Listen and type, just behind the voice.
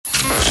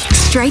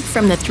Straight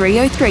from the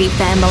 303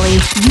 family,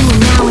 you are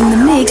now in the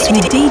mix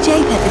with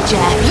DJ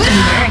PepperJack,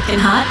 American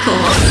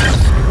Hardcore.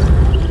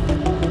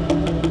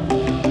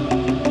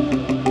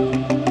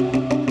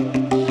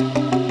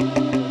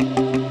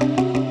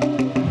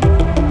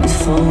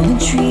 Falling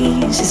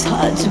trees, it's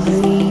hard to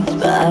breathe,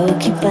 but I will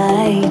keep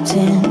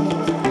fighting.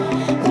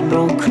 With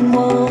broken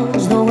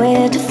walls,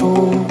 nowhere to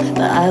fall,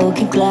 but I will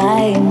keep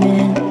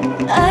climbing.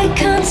 I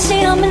can't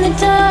see, I'm in the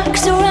dark,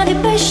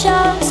 surrounded by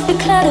sharks, but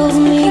cloud over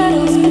me.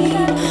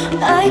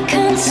 I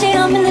can't see,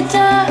 I'm in the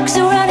dark,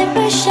 surrounded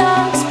by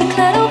sharks, but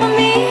cloud over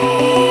me.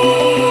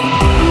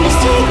 Just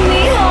take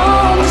me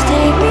home, just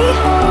take me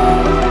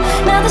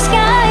home. Now the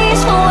sky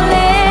is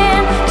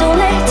falling, don't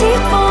let it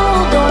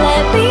fall, don't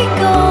let me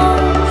go.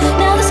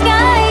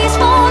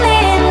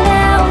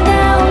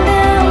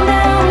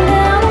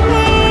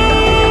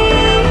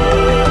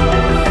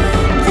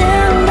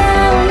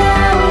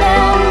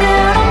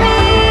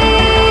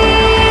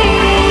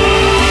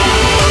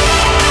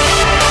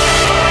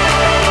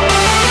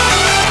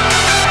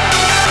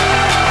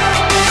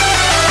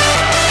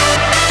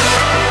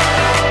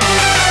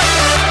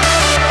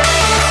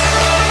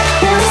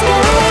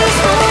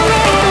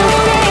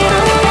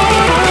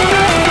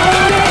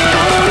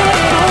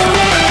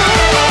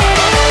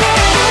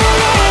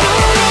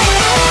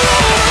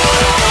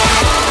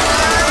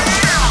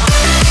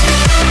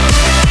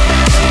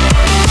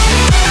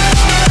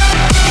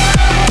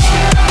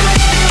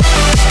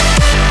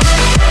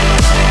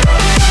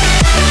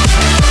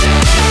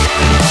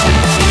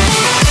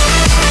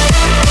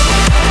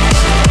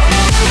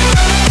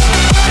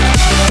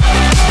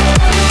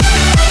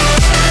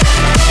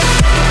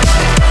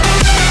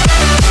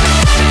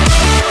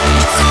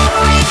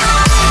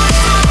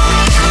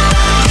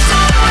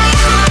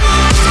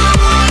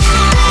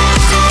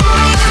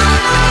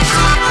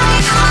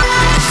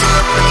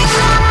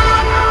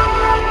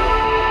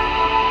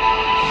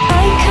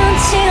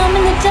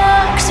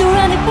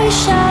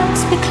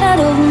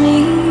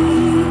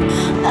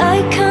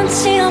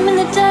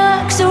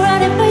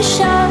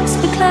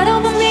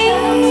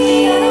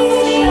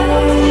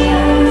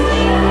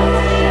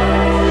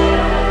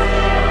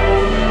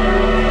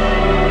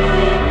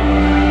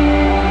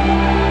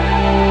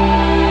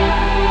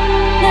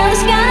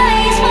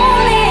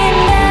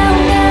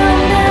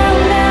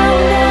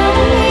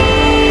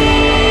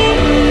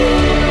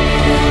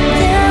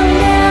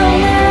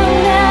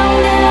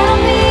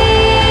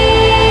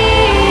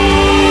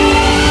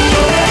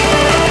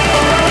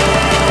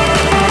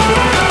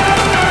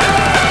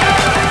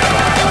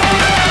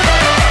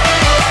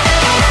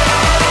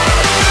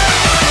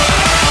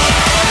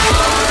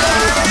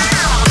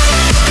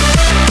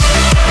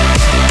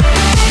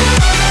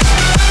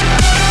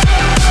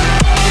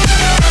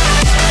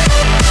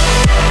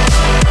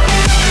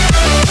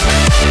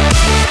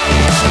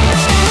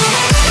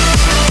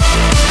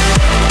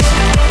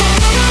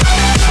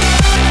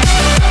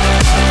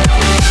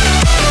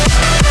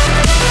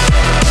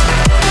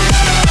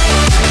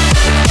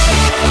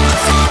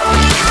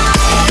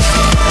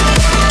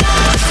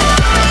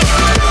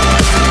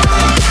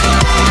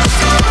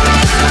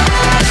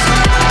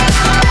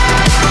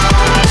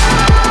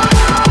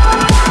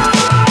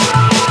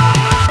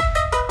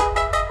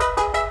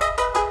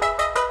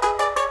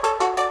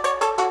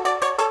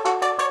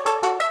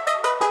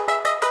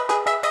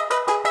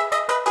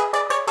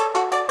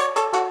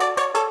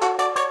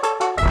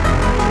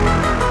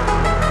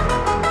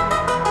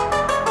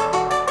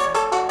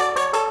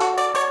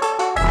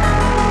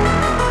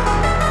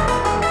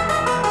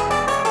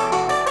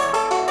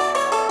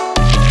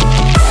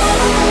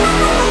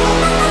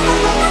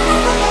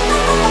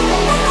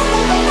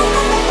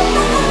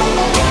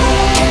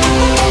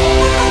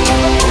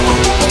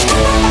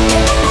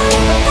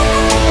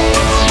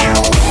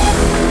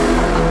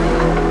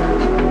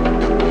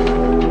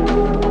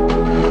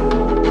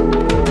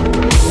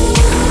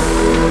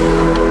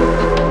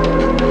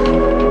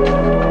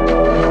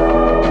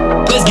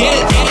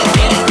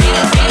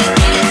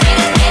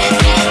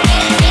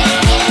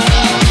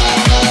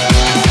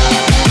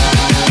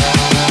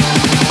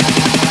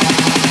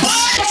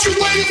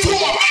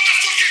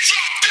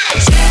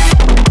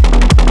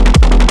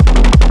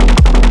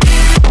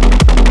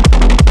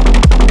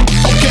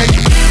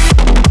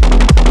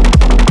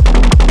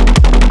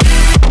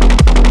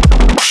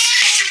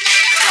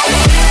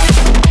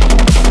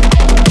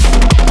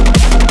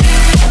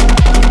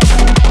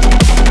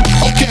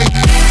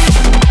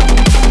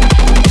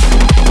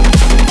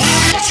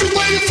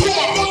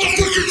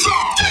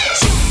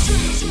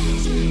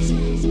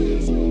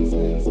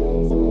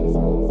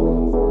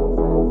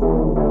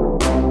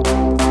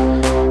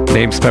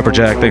 Name's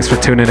PepperJack. Thanks for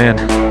tuning in.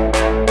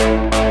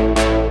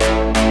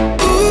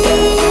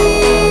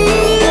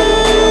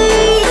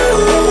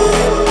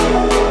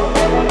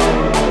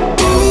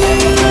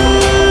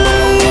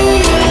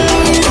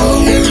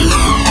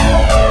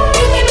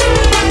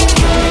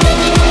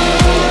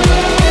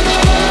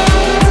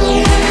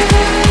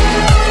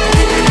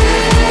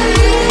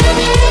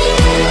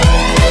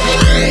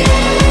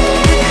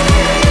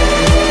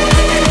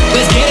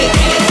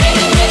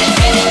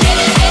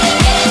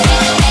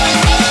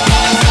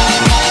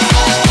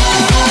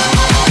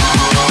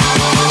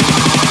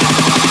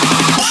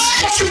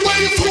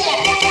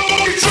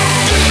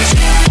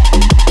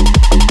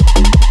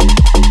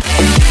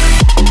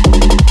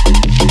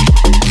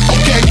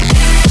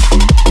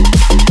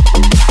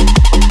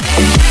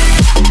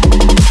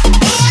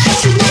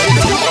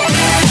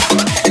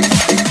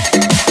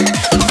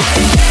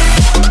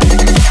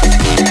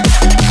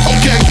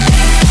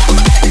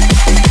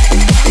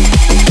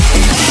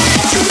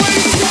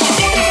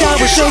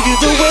 show you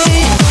the way.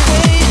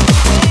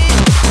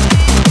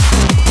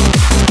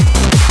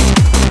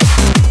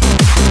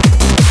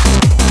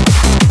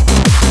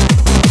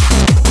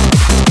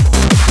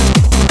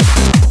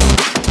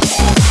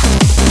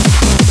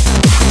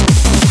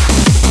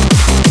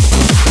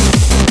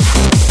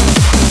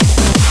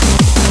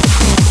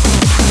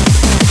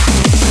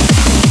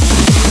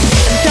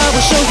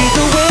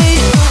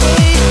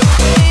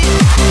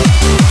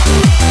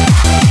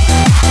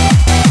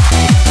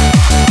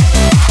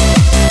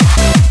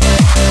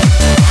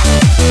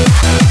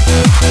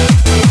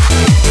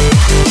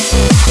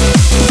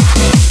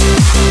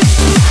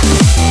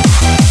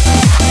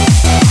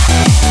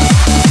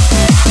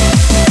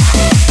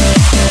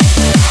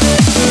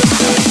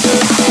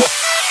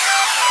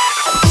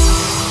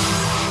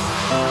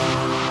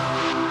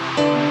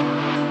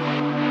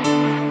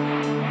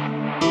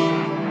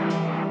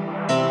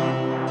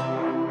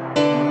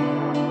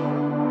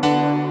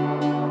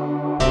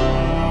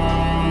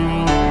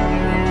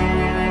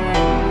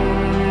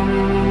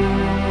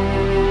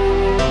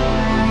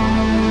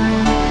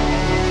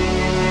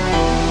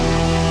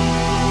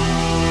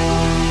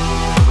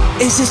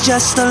 Is it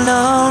just a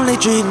lonely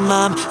dream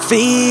I'm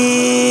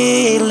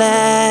feeling?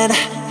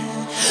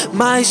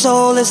 My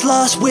soul is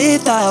lost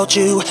without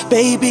you,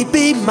 baby,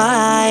 be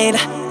mine.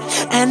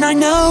 And I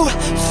know,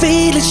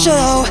 feel it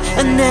show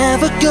and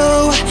never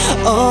go,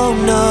 oh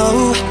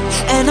no.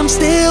 And I'm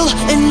still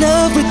in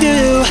love with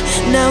you.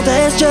 Now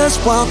there's just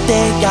one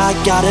thing I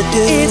gotta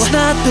do. It's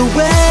not the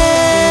way,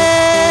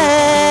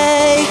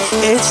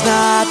 it's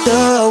not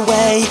the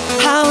way.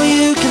 How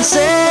you can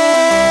say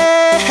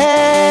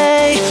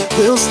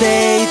we'll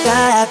stay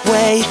that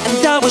way,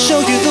 and I will show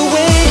you the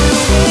way.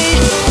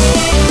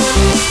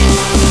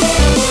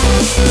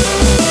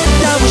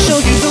 And I will show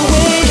you the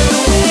way.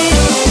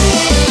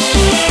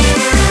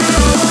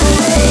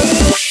 And I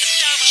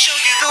will show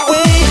you the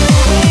way.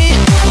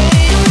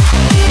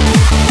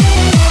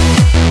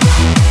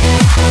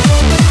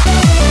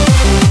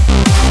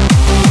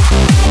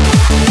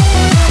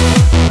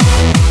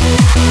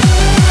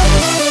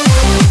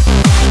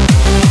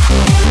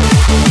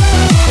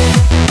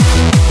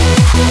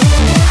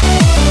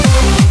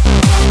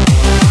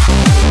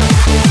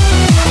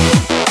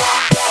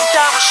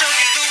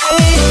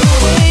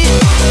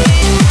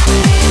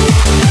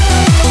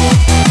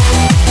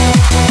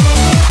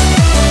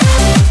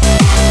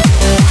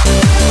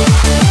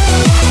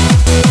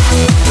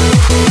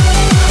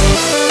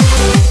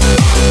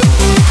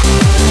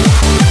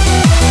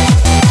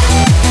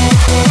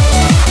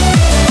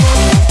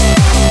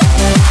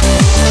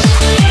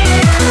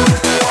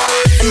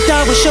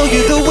 Show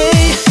you the way.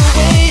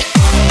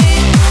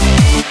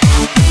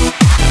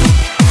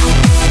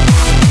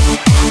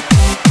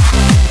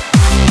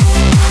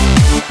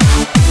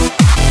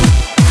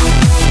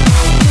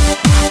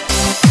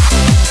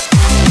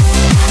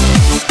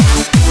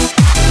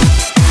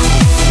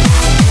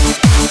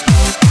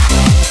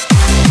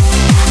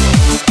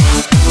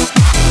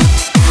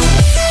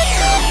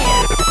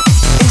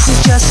 Is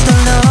it just a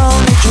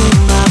lonely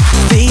dream I'm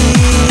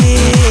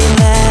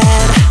feeling?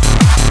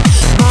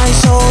 My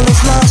soul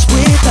is lost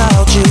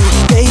without you,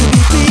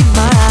 baby, be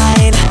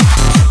mine.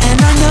 And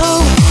I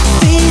know,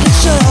 feel it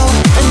show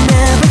and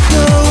never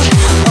go,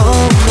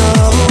 oh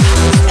no.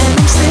 And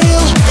I'm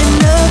still in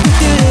love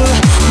with you.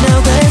 Now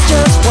there's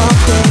just one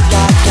thing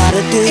I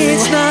gotta do.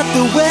 It's not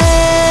the way,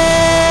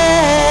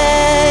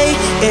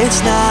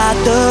 it's not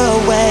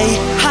the way.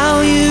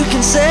 How you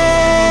can say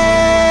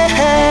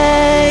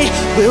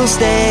we'll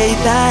stay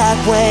that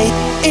way.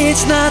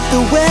 It's not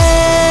the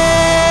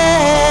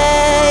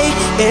way,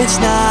 it's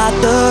not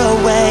the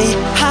way.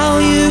 How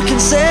you can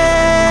say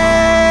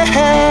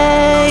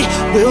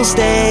we'll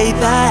stay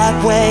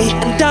that way,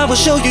 and I will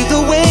show you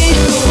the way.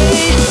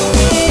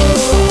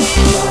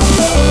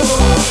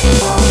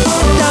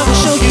 And I will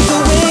show you the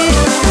way.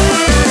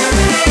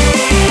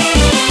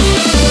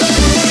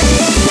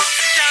 And I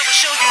will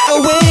show you the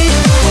way.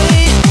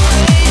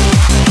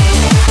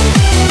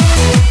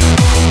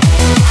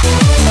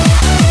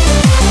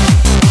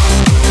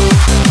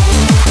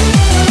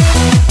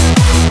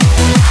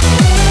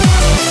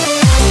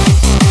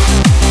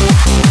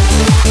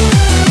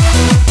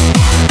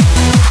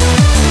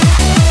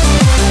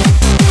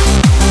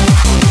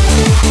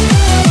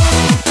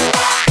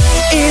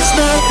 It's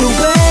not the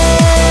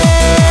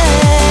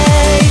way,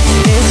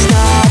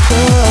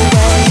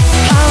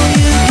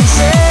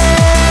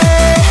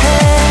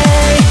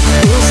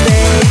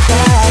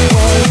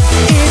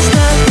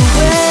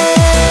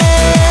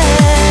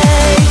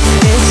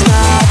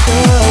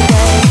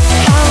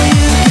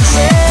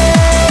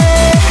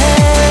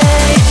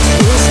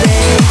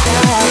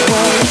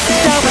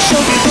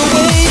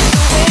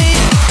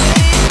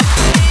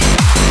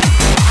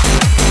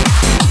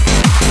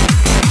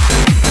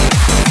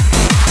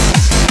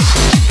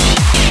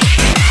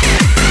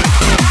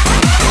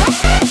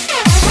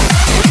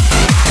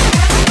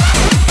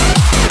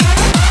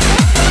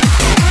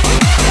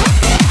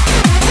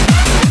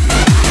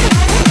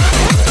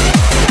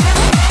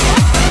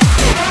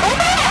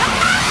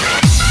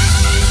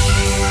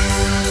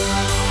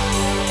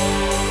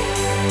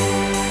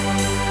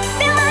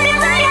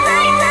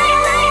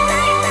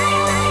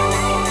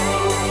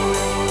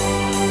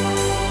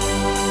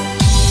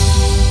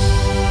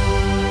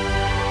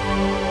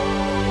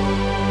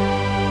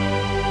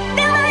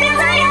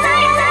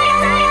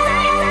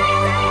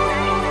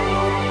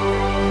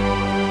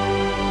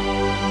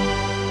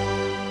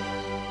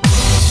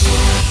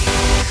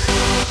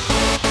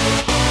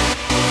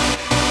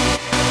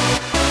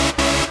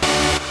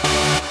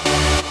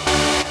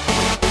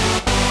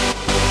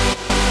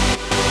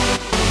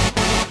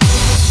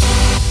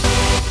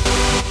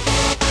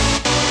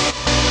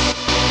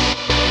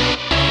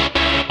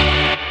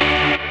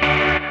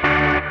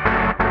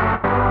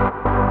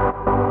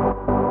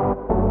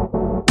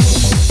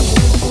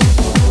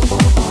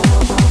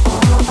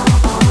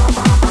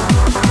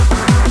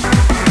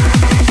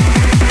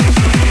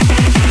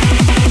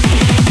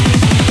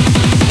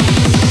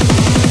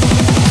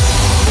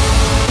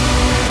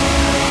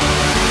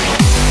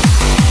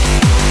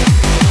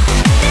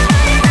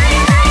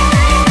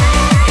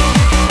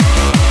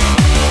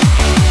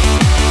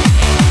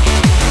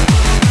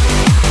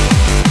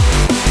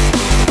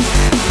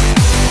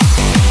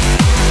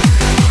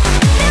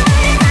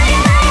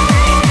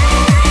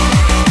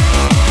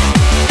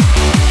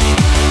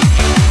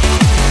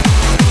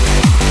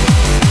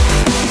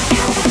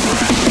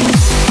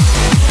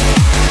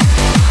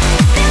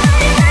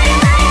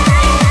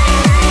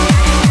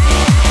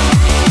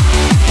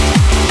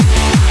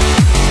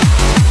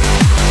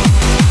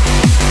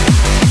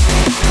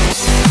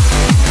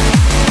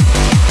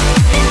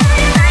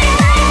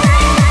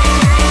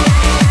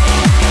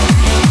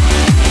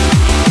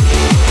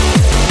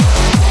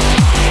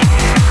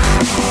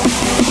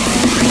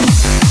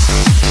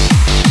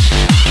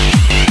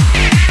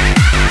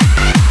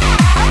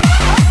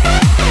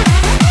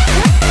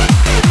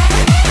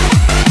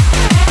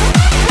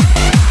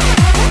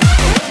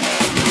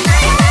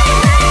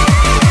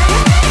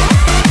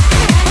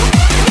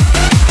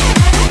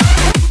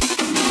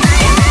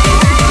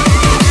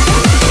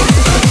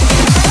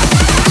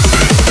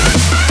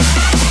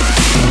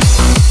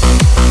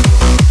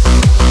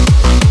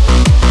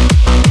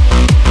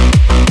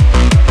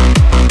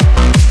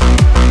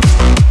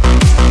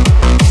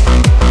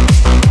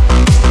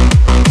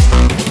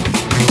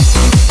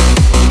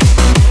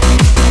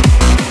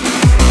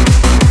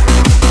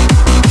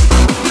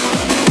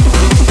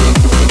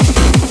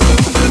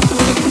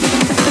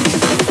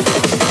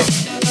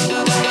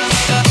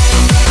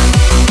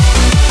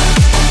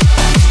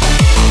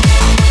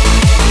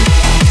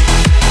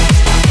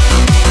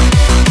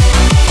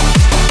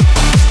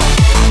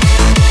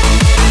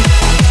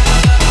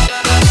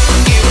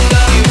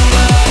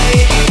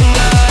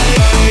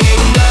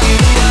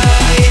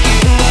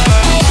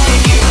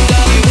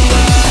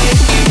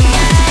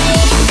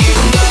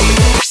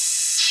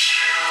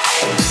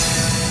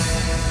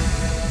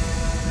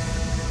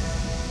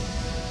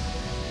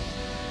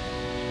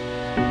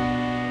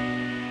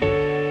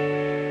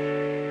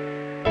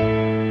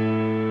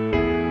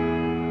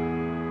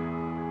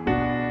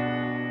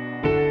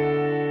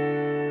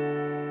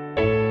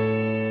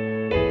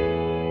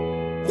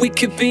 We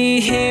could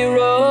be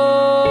heroes,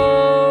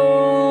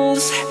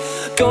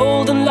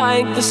 golden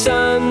like the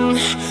sun.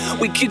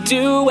 We could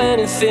do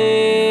anything.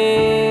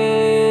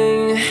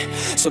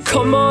 So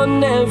come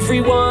on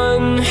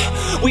everyone,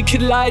 we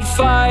could light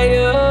fires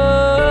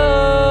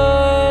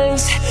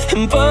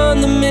and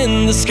burn them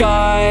in the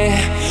sky.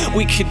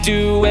 We could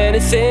do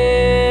anything,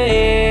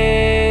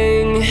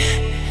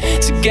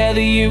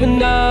 together you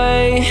and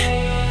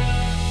I.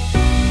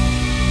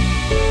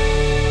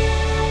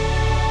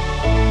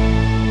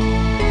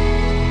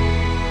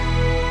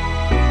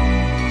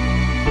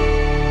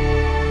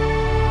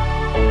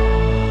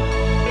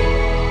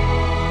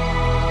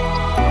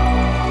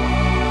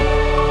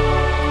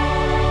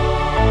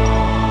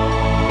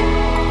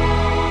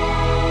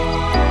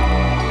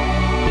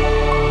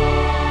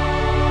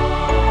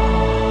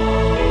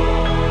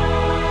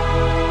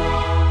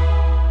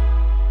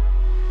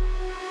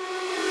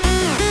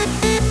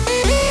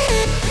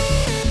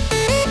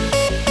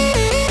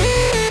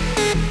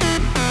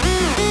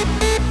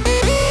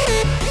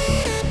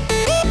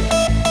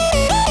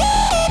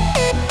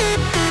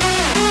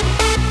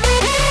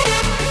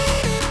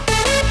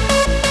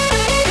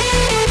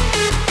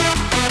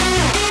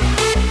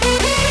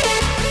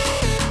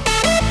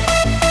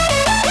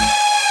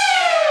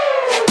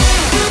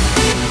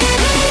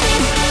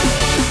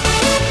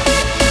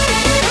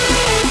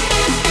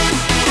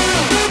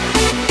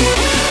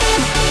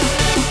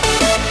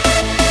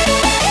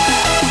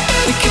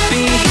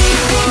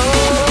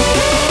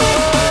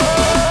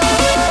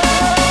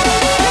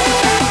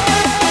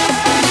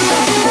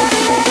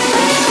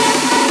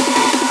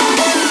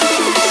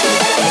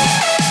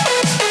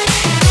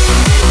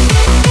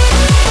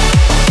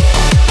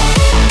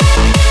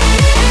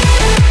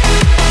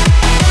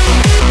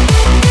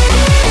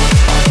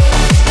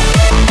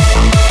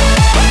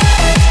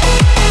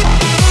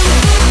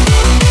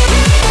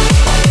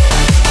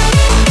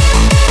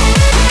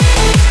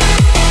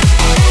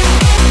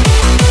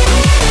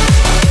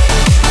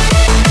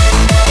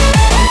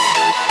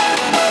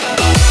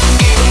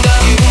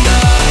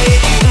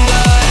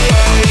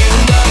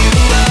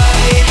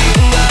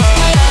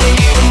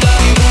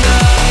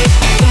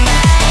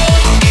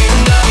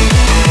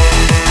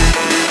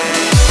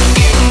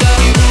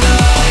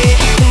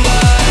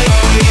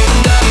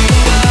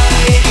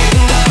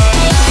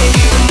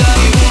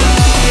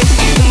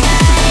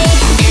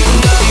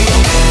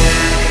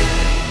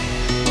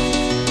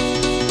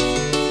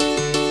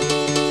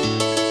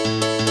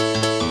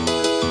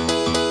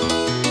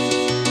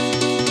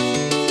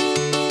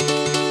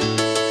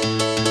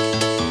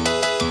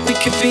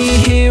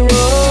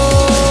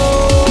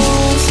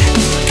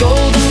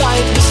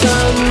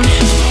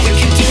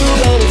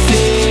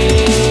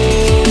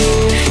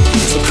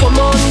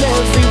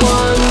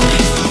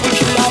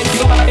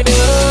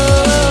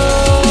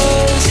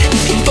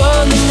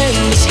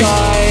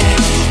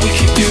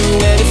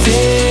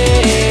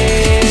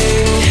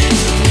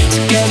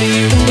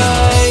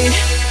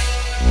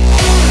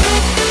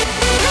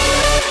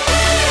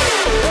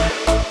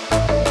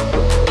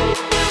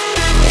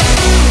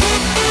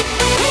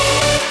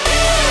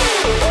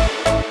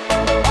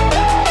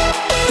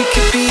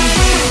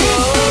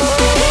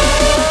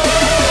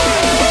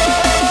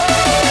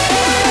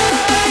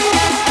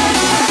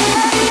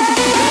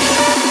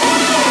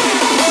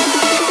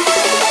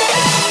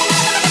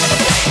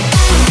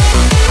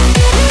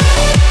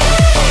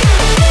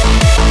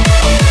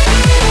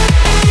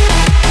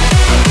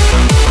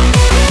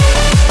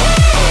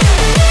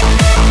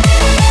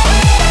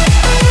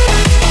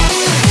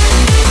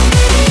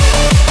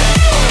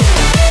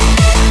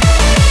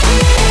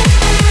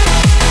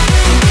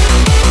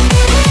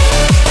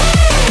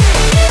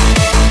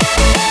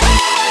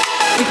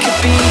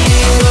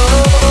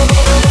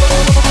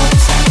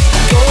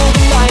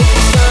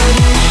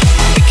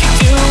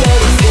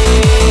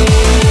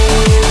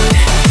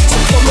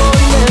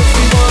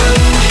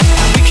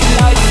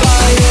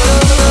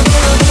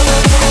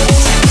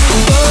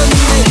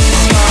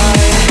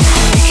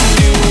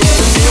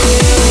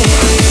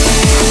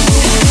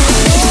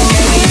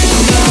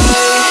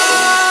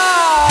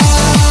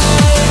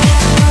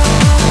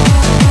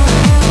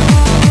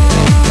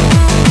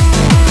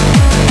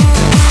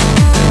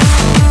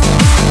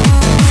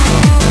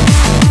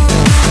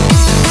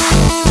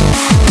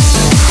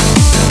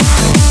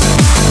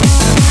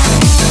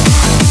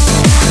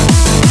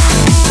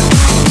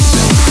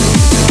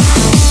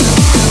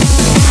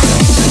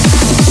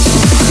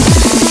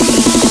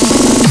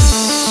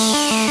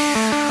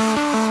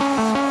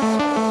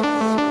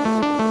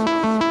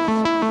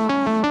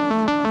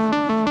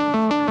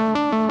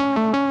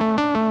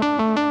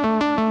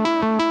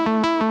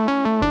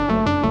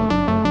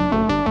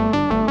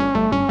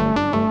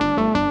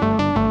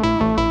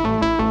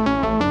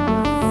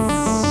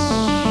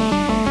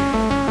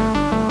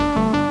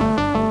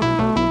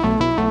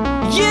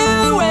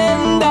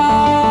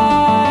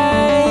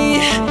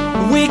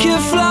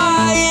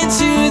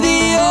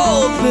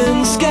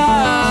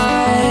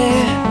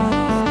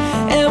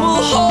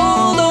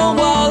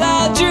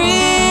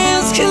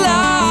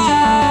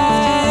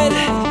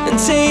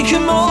 take a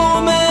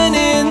moment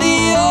in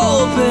the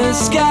open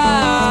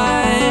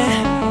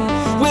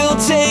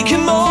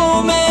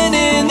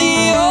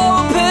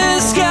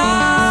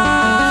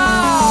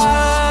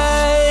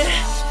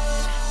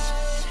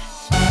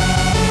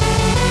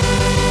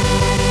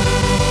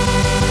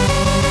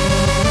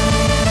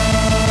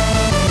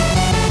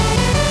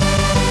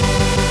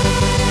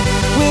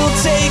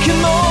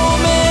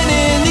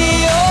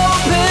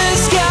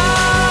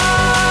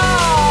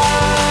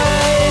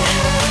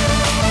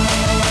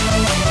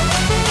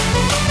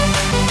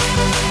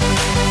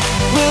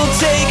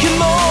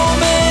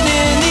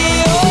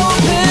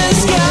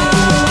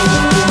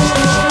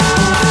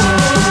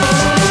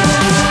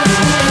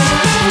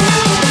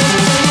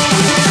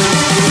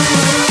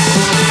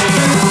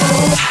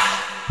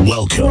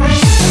Welcome.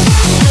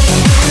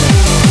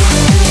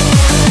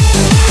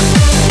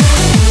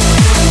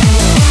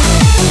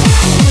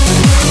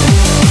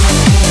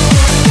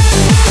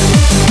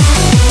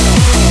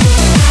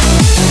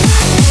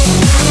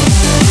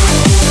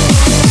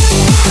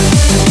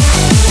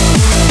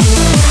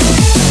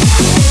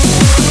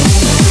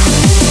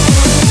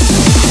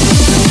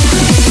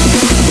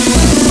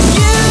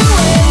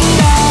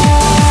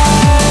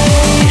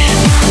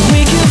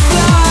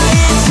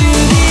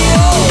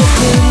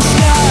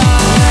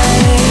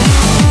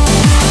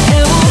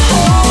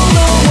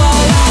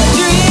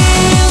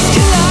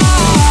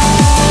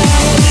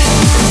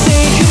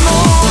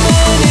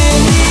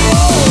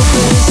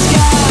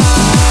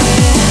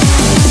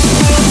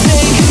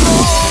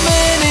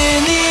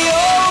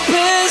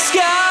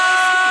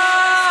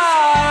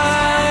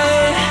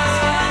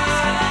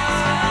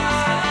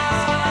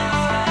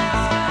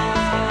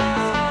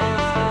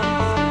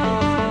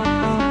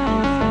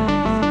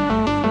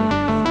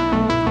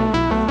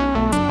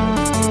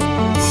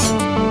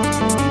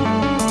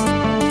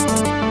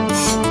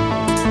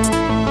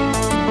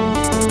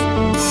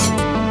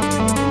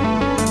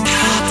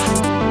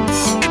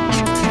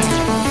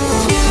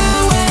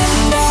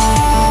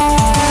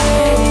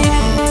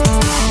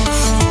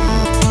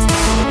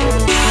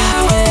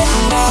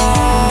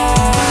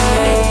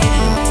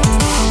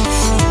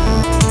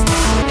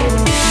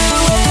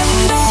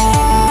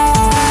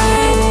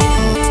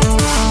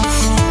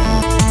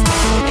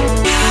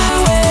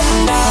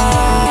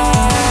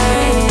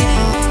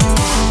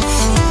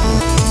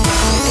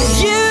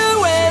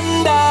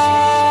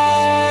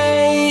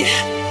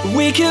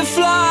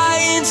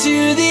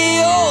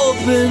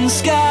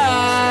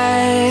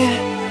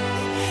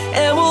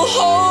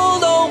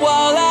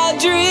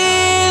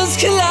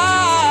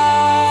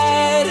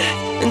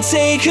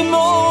 Take a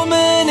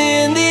moment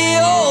in the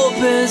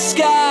open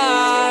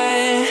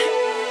sky.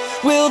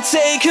 We'll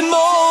take a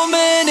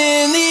moment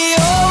in the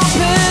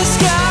open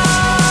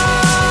sky.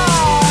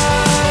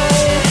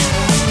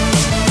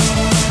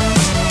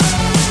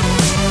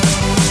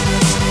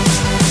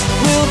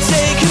 We'll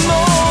take a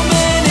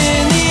moment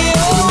in the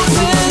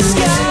open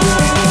sky.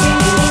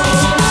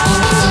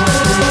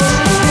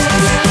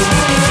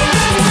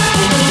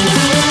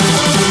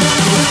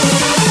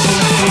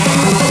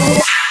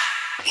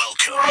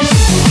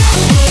 Welcome.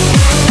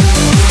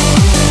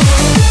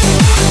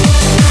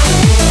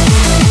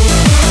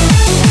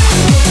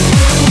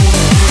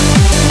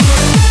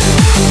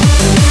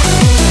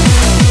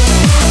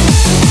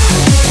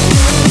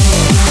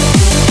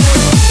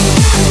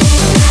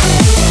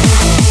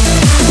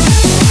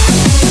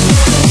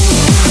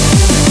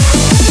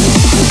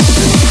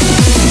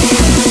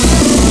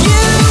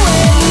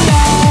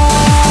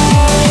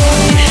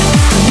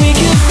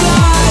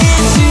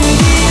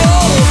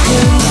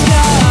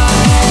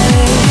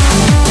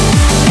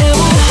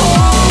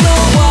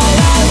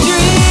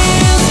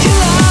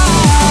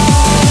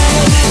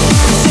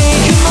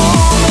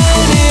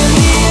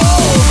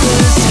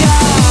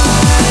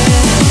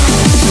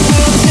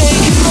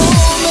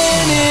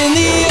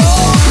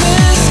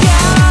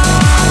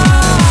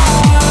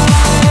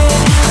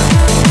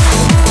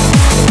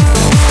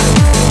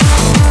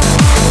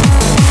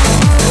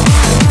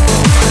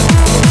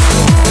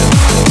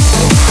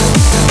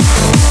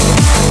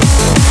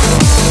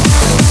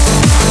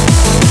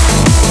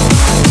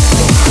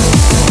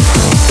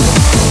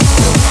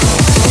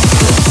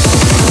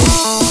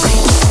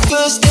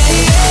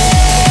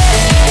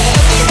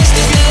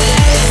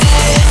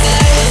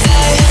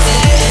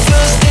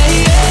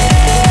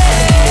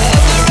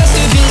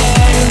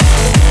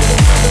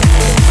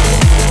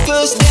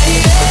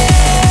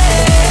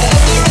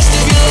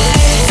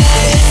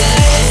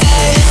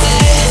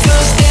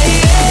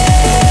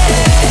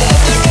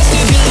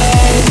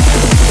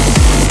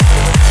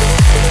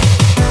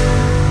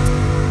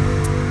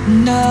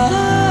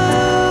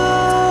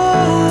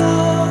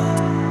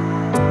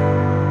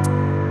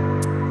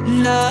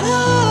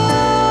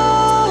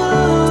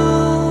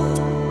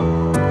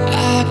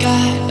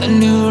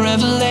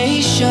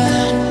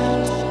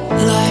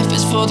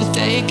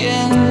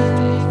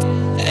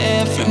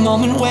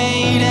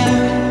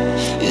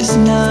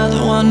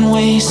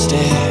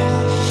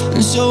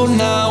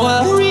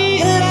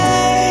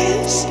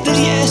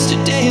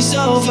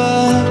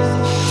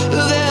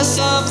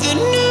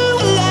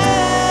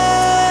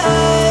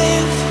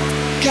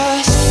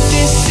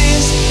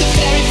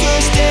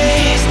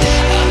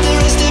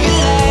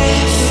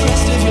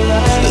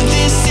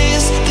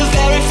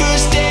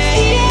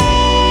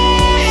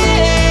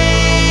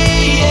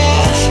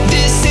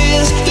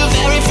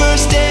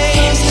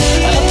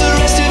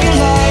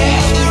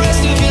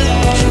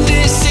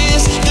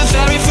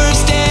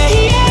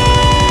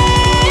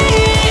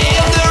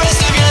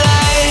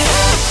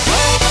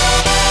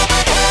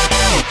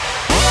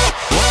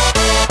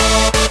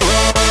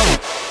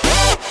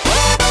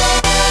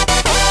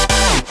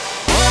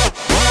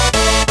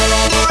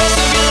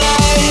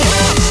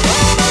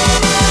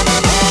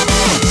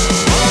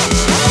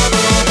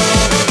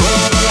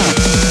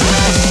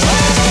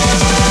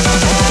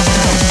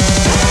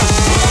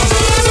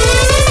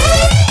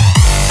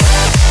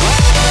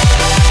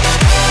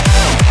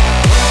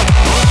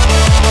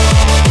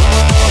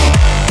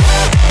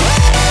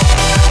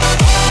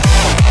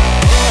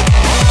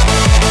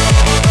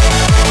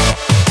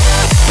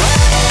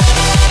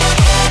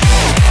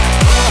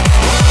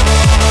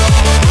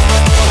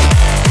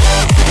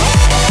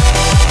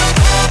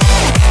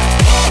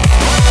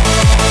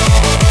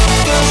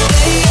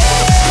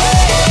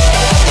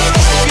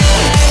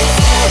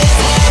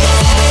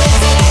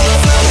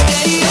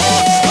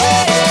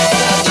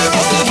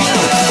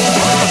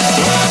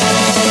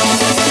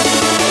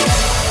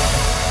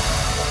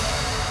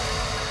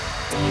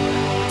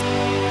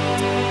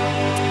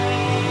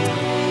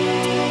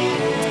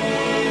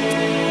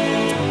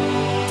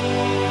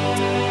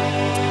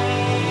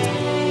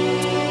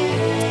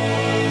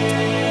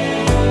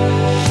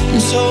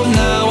 So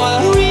now I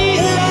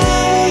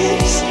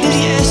realize that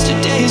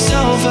yesterday's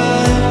over.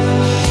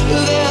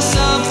 There's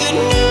something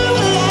new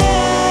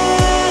alive.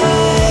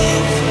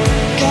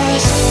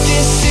 'Cause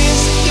this is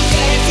the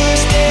very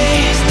first day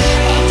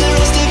of the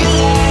rest of your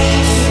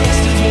life.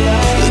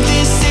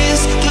 This is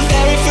the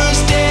very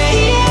first day.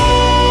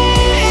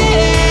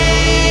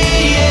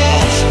 Yeah,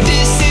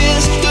 this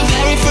is the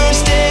very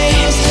first day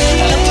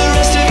of the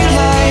rest of your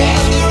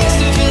life.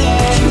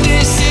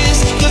 This is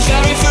the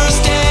very first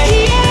day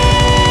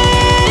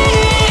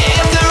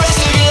of the rest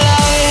of your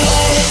life.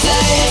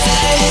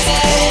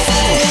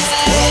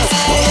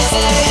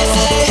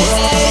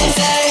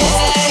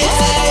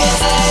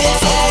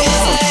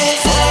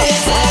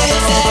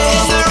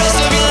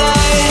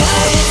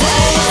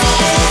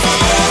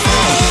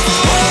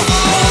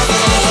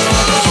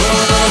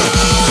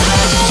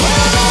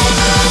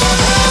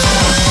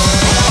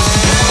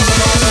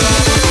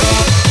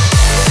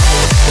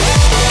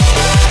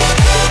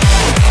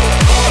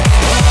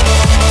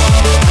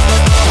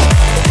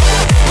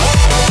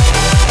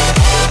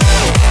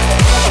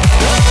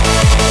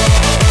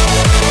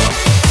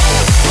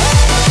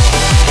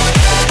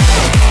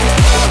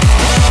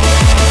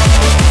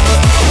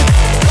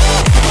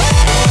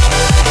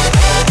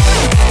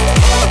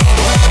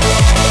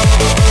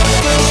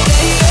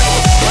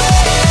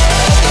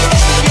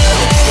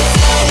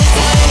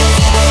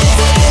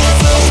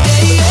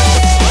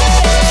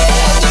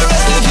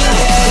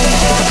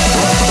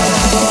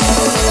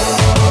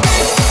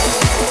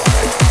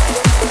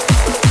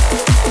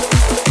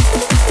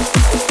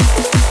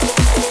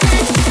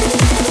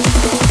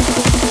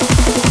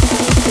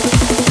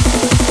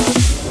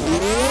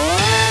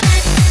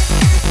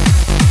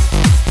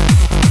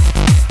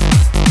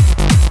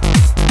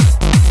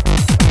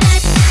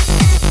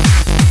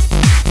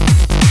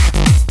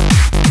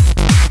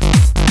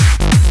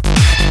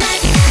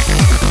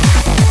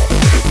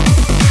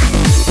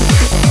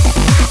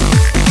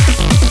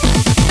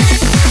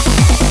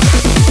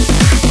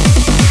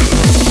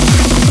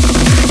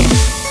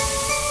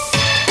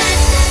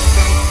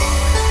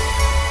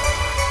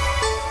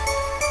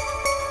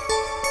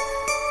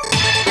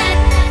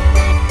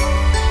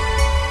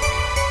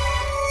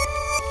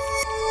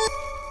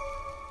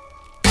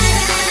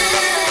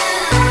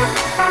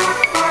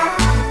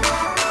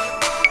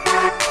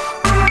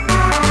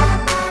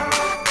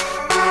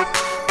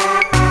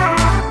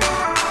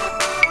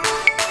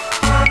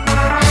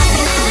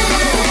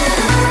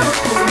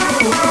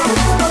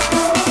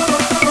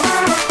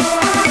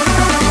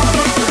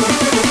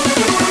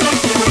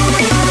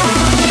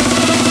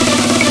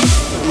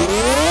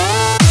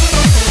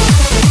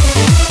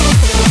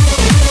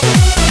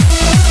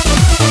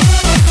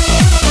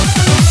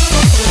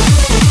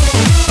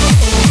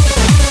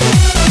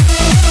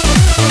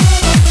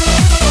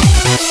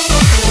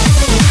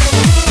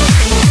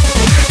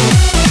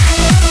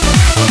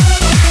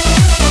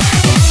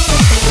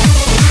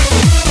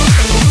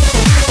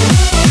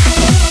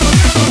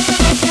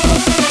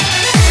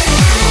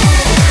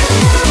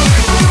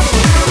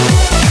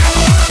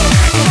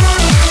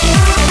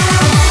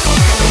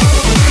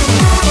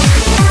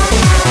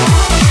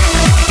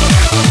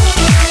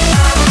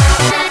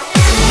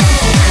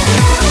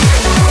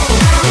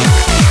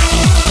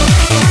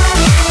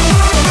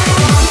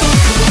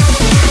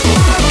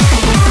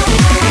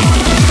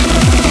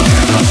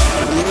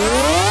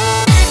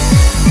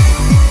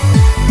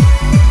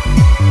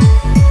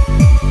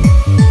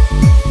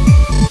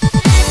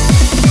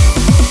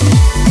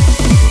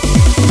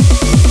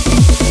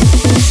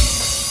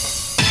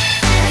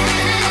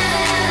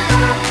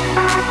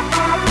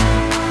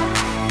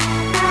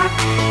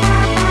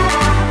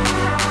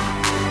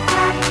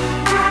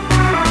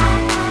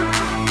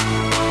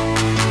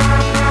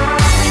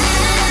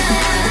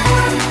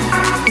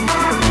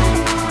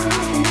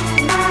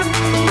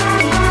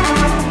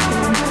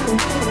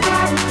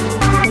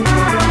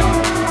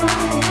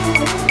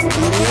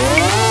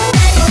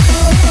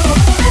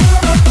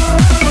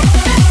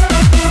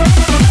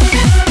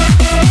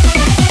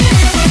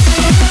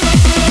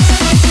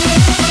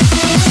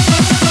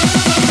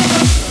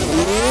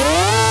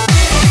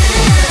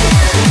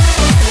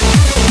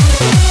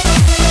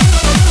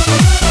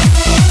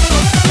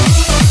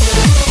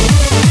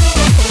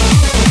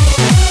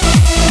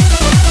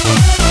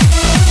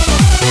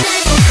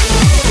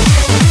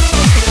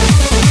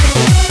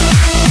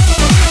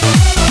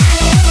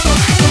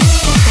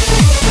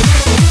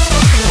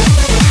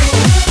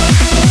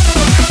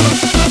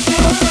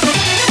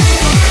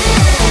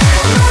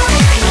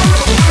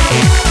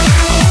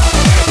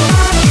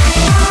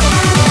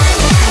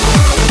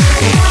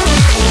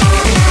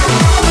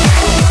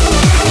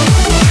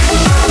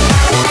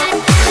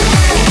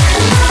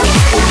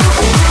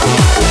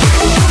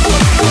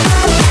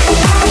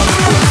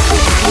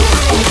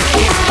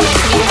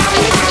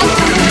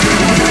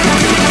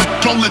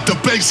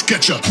 bass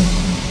catcher.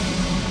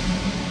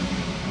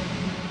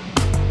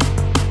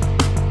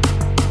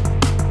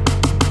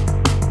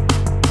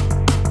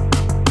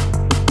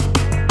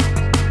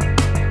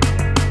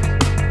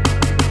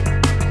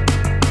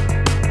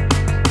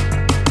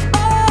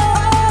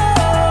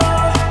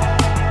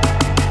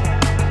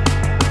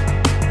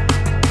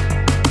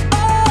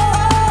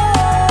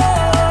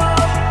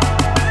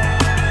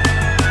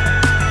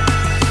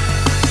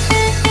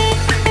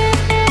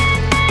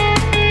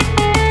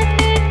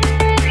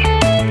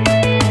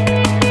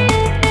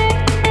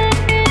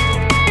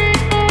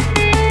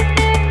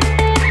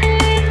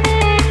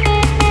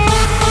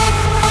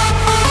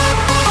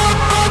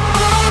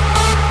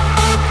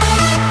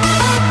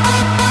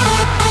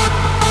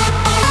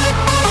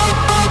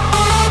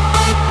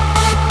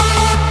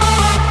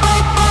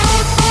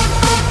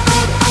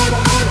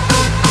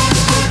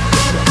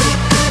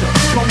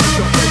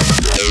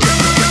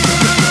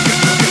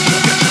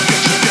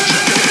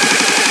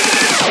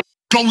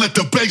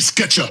 bass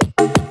get ya.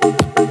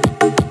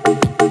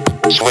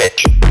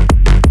 Switch.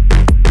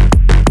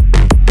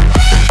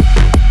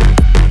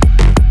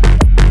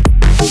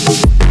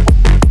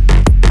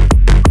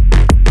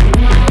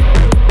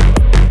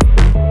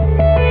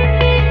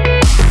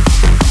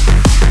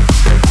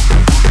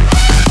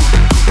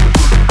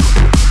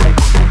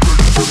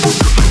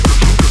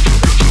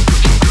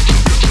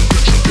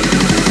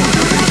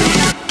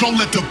 Don't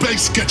let the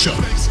bass get ya.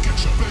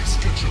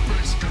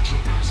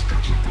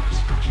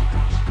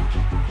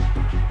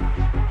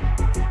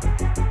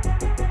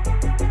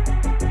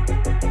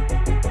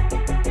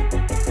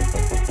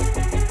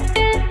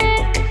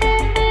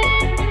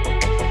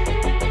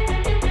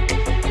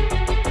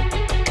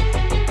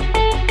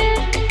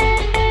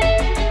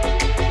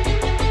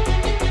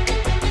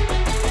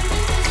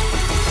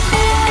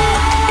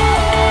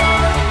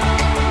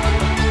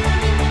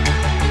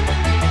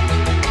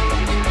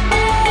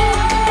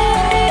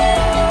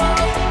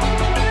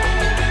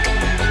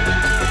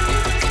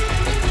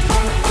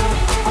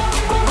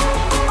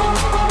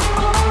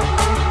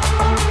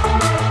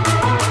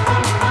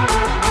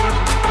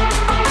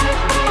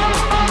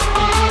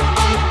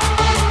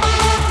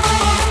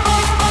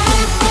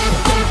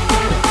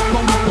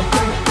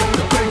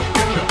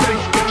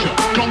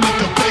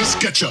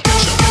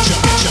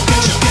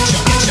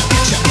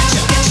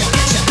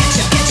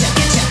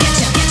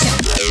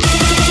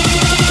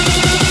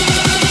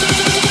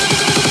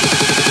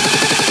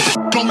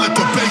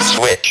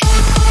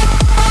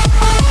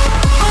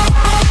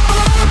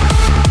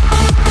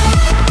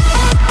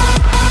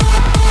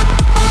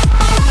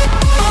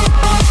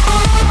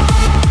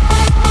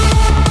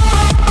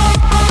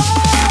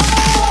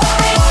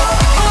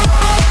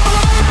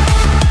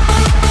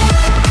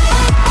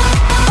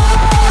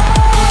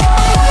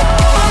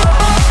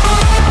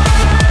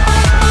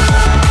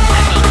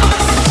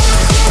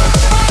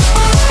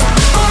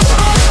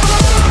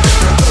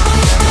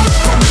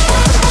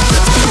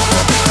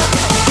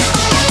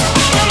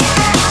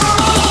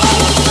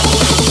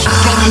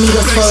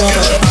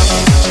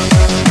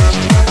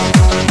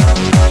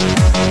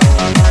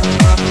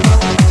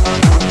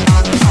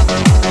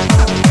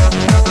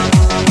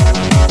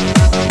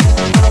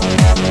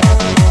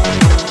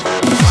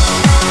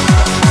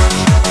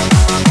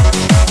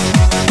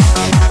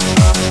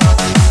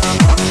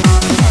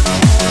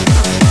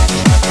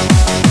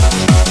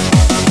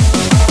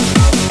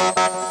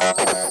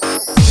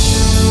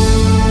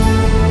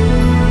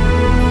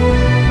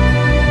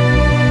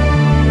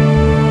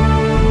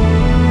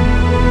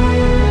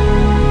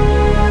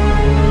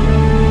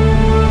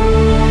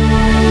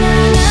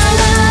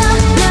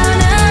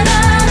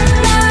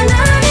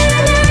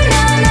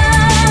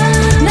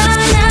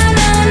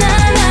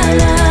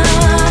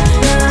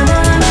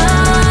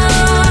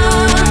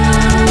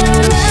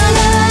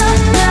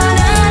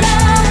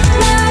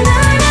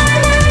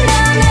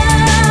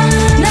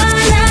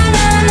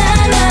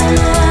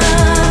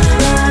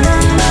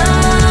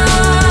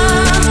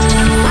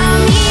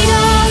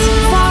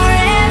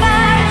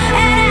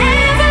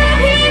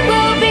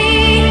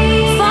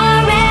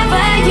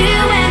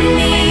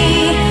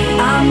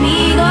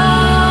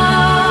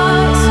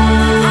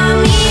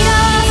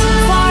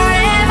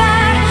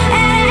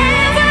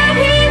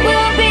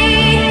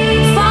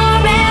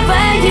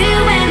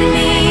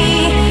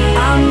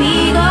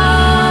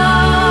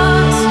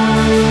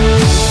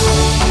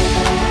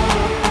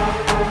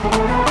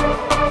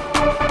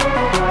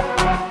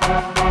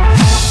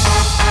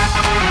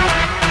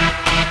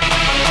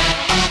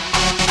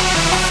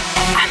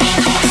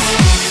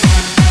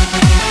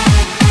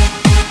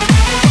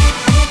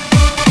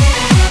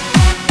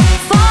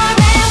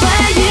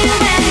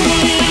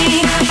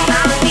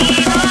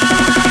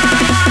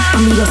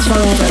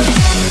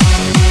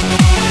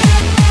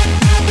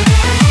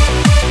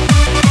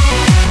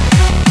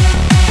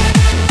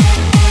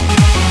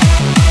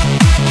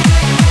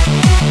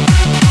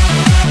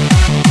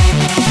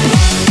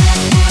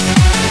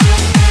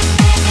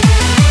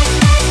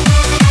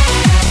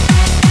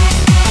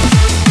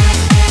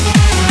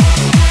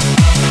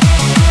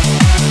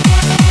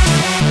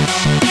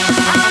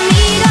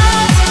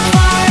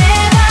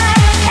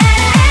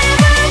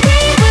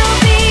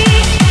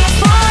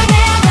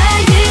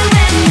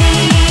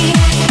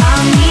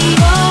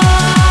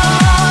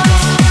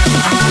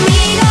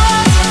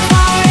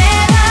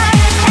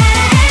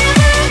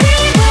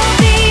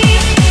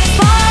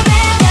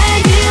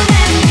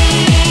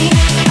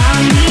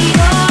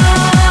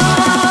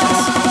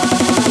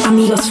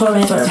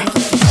 Forever.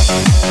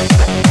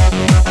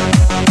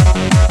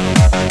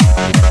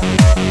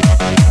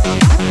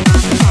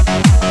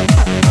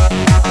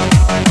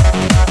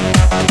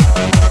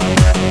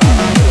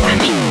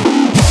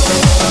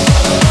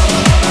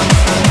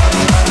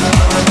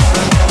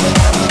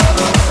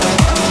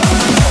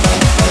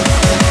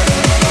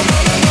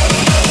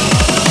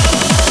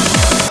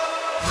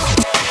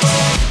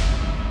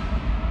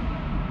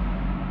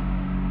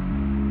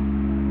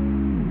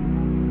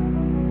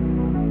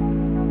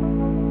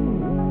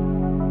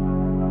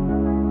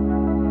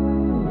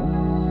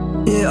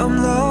 Yeah, I'm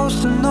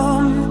lost and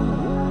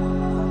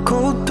numb,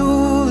 cold to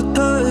the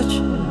touch.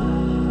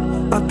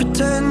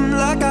 pretend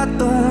like I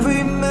don't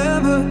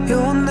remember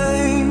your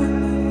name.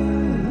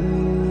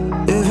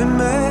 Every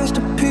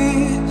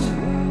masterpiece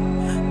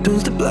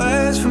turns to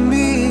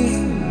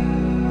blasphemy.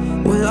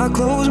 When I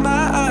close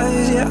my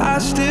eyes, yeah, I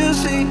still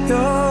see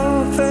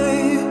your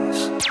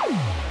face.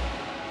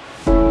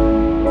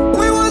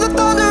 We were the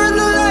thunder and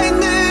the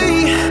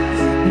lightning,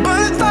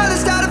 burning fire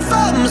started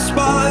from a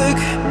spark.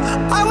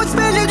 I would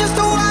spend you just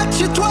to watch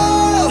you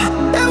twirl.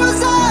 It was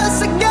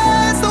us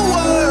against the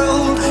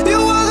world. You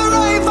were the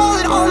rain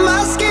falling on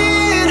my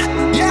skin.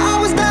 Yeah, I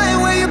was dying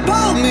when you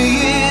pulled me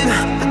in.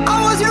 I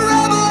was your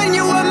rebel and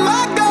you were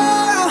my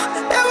girl.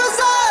 It was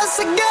us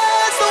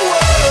against the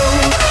world.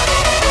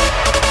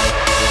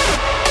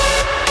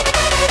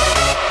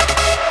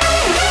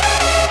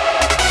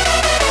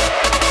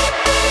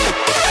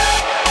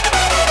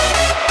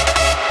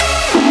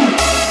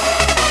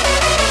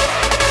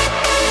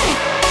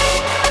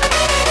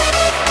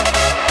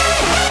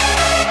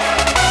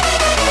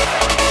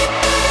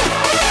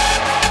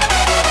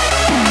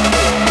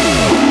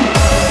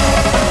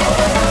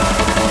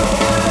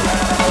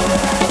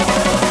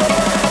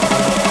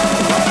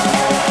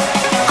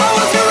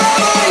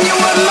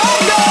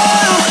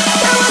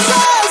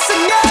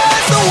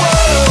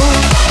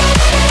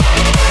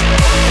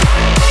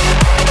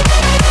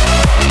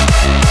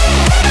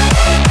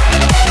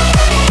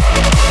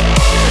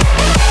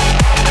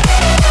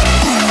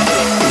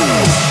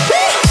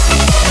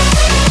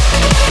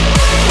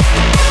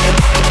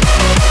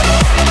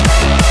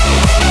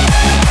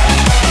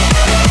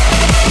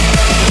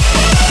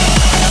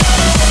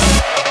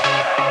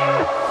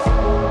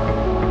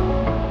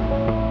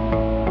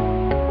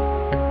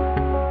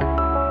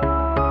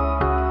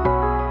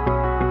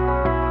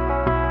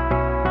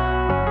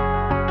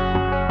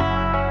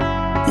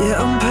 Yeah,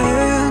 I'm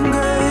pale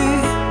gray,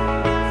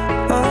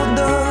 all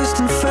dust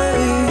and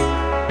fade.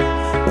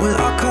 When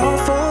I call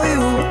for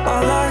you,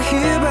 all I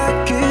hear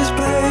back is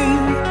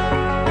pain.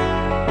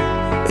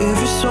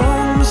 Every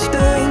song must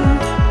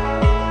end,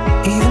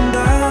 even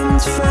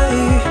diamonds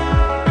fade.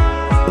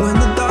 When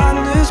the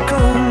darkness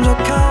comes,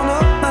 I'll count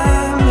up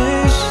my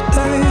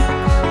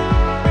mistakes.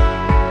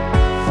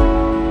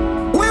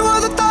 We were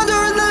the thunder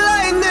and the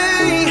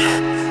lightning,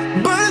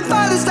 burning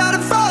fire that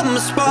started from a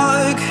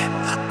spark.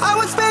 I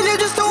would spend you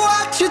just to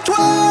watch you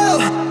twirl.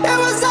 It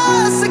was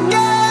us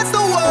against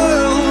the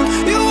world.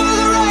 You were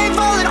the rain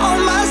falling on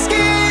my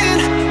skin.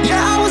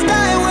 Yeah, I was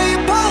dying when you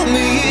pulled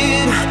me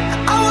in.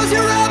 I was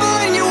your rebel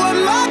and you were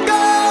my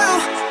girl.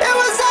 It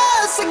was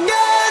us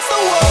against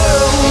the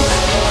world.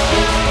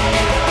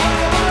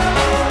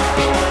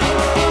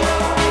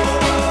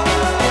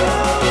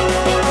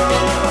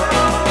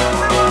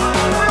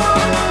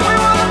 We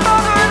were the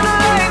thunder and the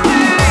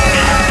lightning.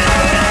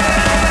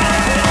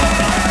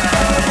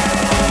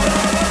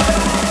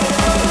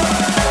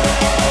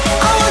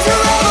 I was your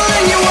rebel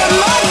and you were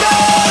my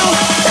girl.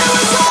 It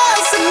was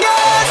us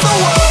against the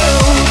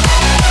world.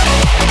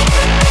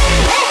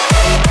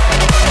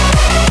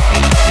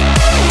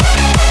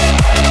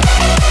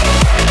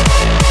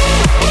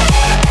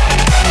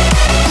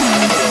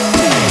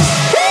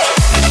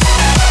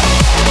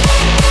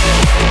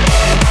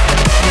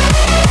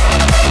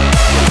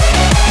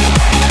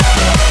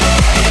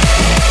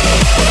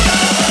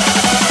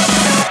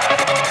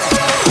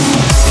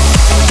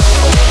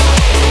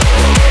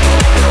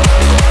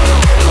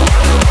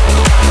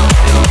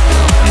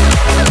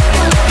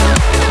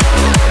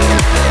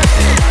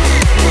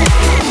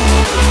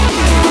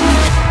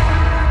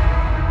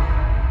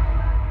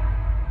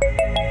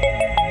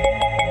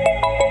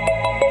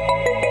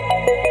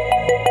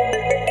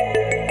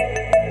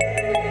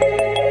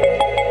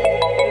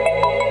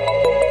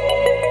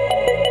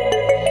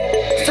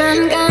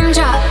 From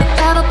gumdrop,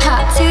 bubble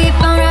pop to your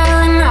bone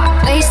rattling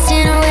rock,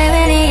 wasting away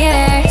with the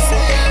years.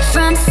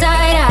 From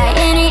side eye,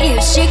 into you,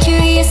 sheer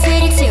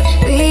curiosity too,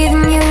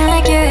 breathing you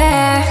like your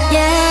hair.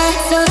 Yeah,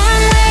 it's a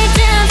long way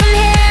down from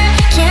here.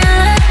 Can't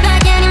look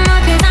back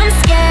anymore 'cause I'm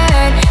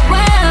scared.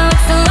 Well,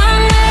 it's a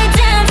long way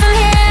down from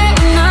here,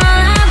 when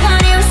all I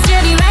wanted was to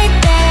be right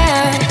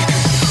there.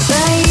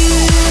 But you,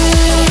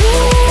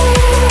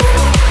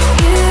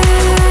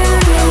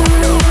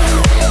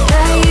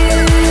 but you.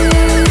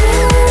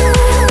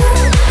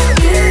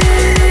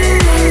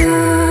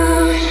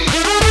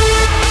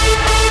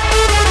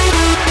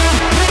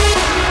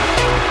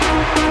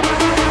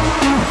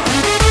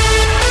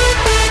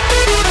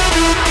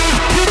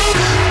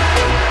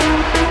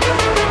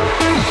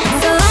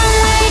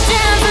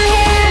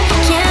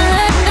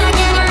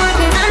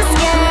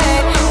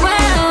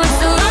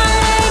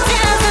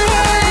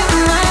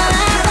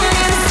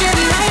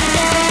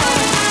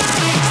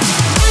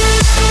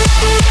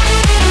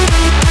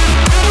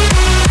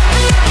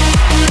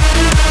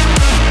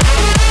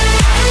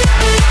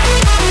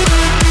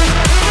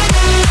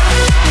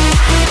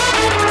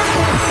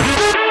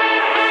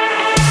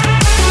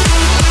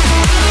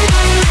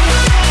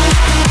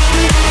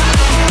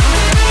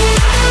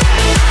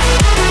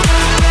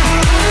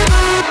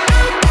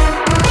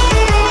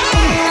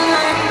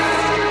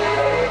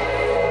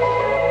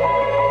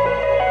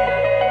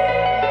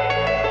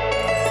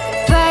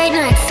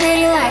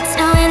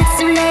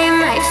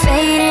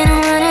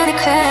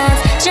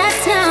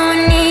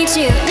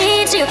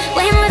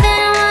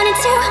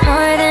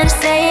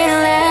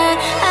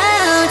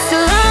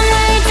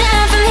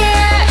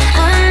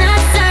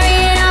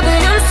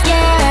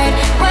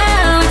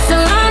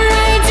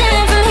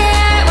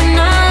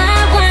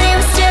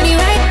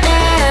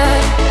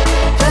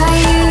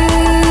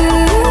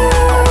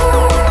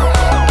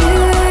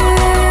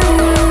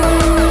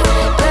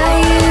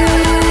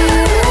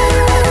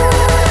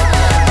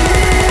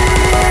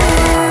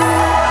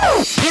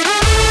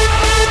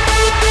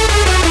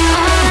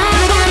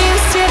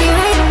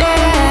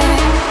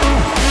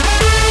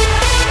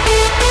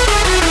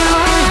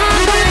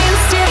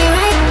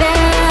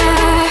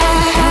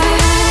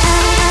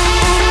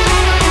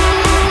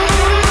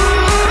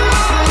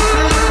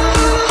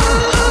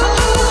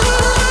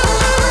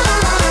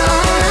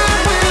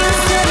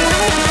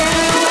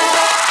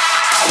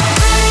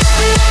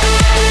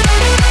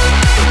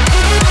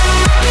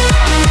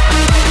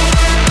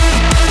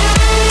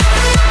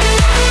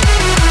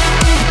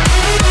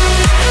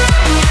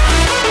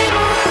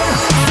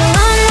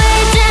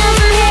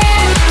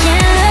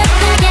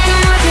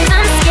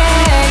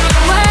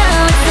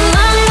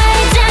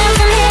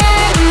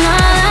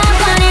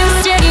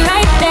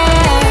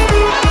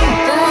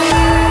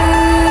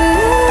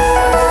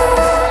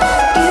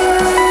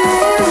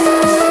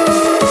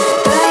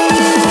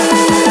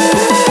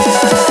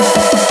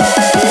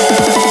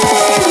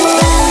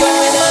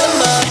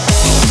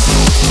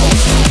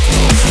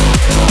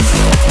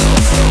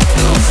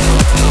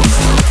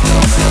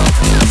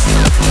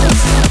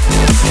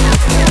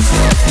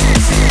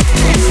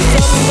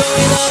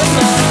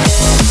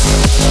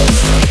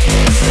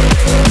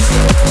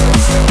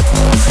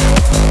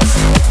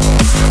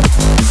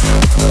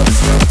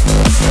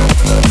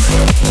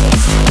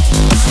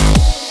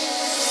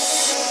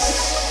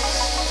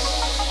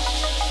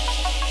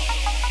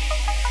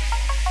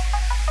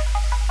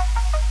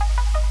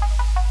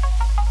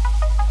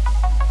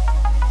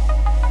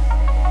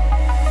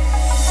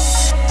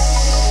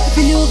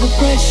 Feel the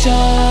pressure,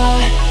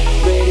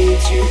 ready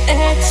to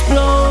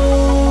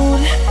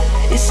explode.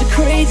 It's a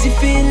crazy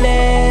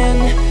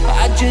feeling,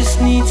 I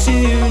just need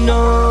to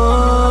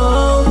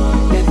know.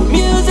 Let the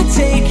music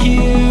take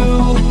you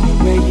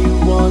where you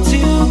want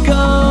to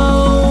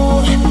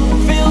go.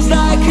 Feels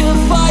like a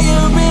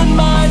fire in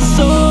my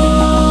soul.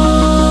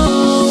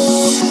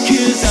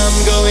 Cause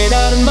I'm going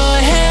out of my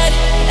head,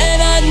 and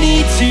I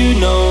need to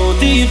know.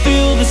 Do you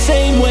feel the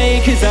same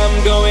way? Cause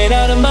I'm going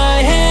out of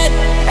my head,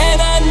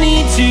 and I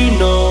need to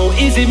know.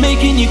 Is it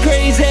making you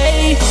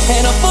crazy?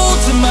 And I fall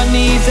to my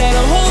knees and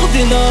I'm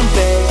holding on,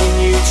 begging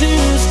you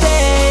to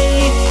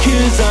stay.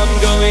 Cause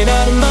I'm going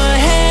out of my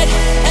head,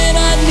 and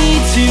I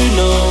need to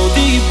know.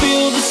 Do you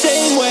feel the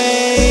same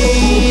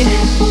way?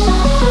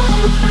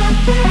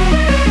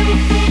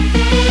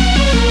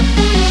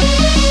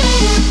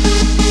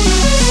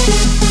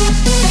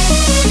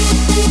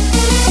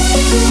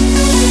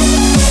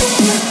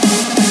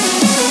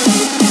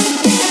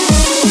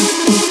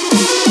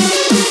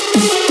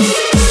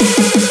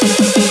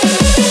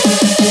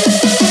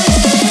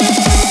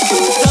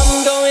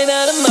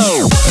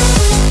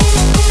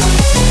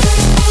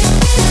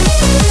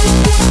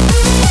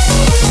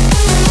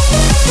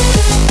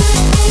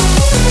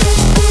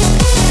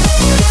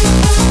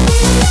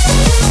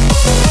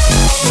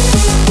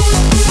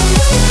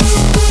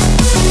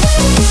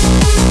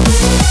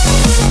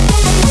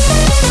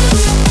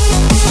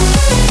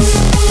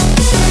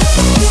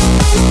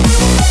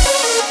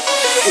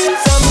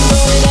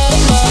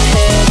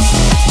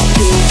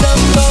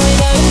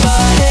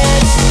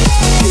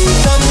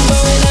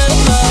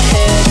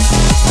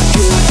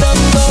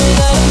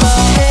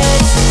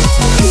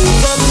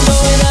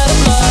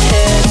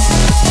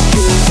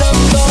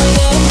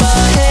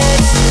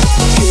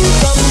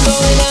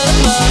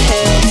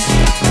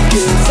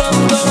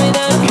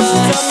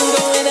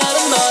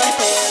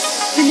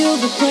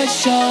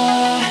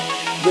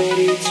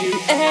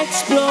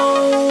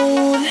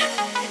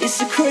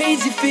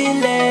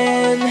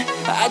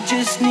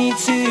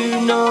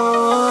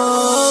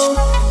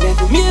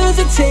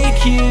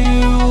 Take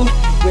you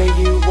where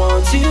you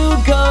want to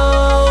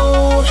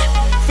go.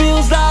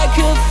 Feels like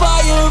a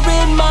fire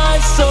in my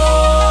soul.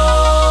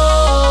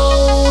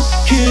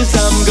 Cause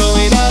I'm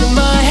going out of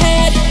my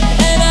head,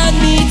 and I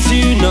need to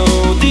know.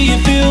 Do you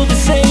feel the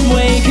same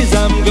way? Cause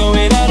I'm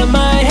going out of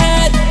my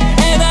head,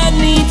 and I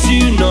need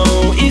to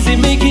know. Is it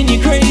making you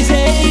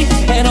crazy?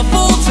 And I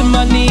fall to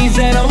my knees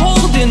and I'm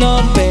holding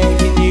on,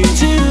 begging you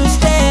to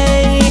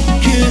stay.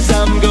 Cause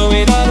I'm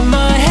going out of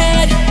my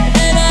head,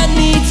 and I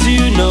need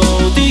to know.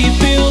 Do you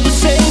feel the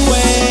same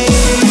way?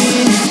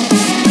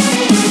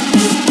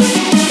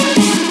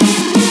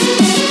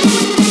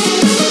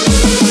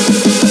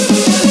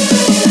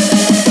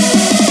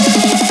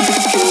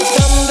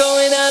 I'm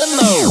going out of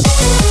mode.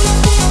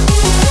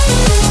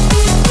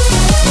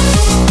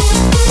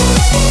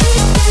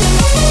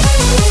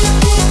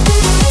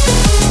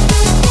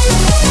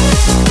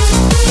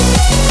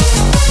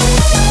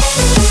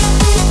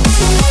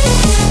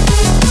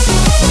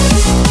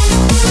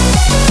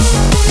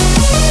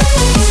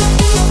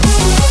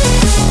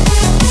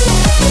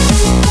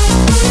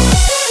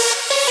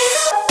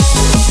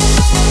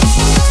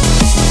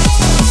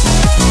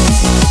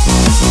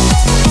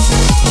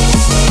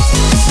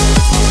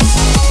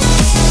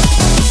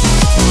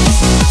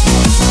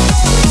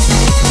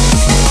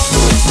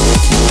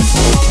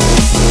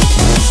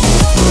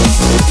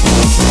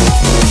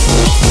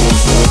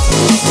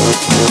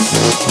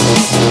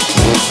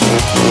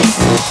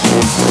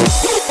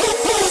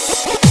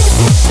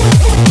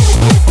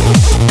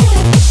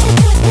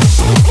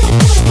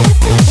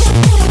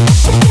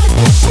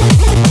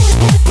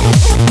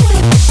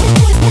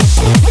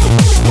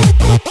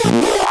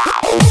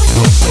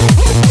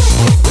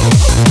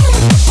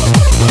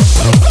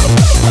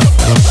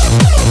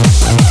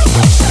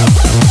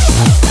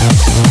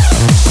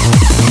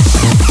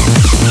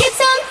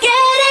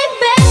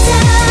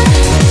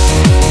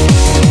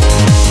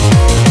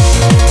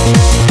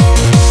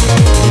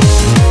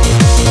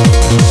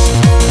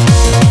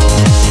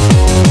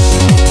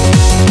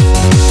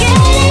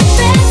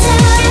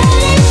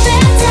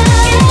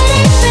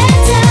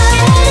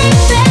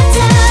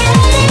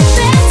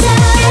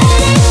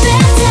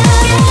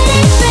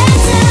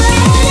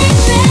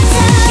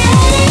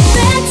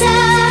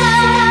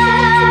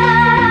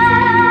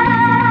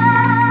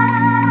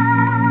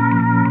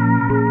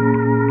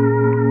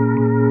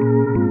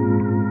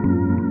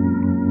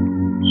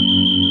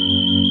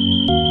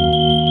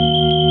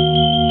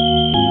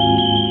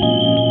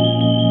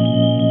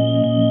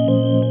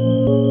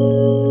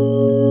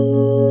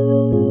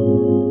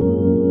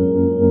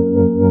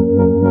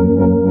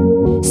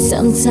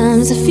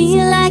 Sometimes I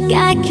feel like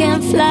I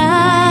can't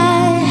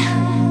fly.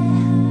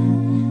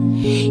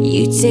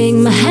 You take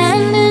my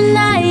hand and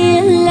I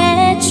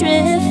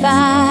electrify.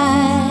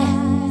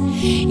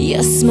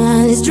 Your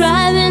smile is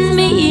driving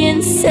me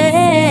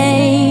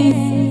insane.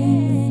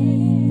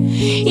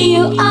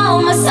 You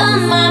are my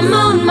sun, my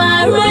moon,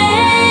 my rain.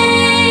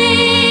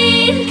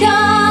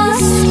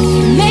 'Cause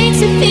it makes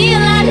me feel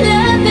like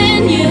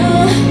loving you.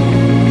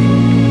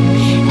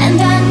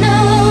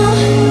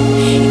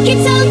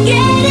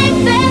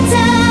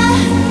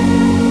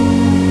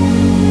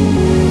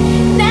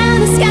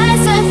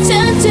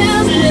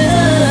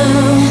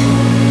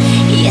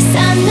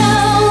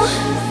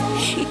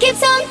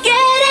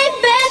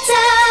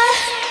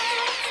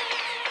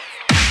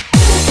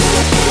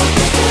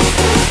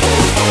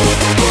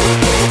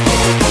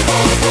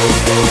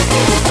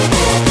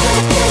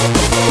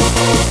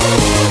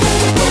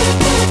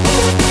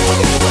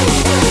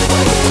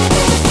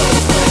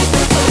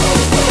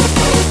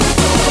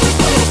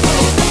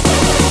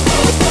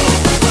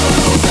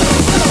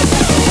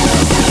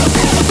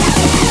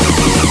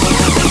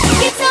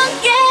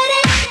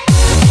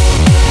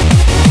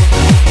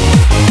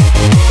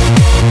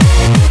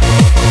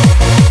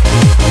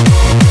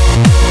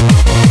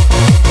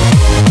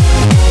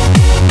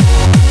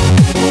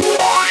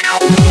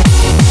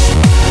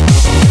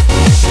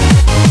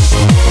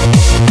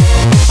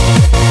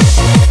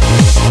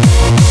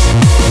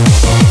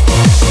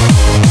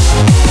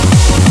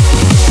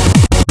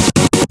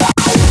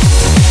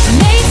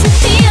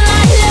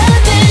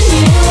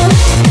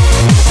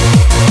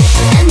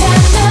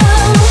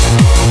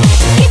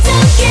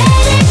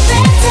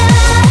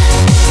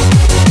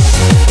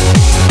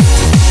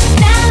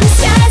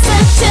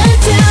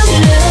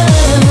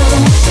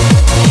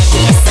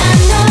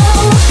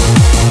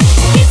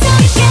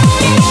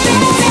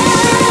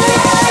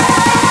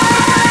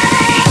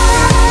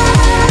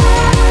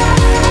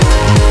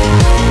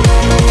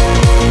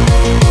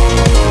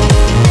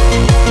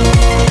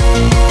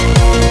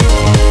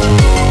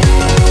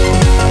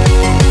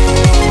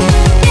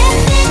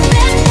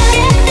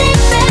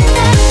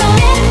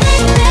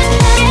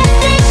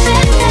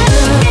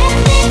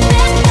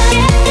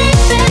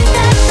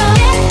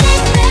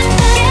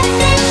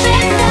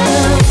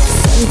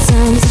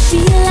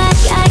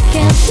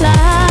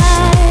 fly.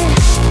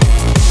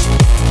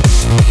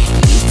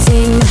 You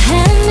take my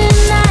hand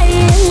and I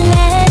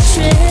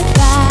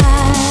electrify.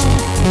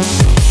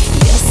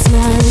 Your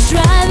smile is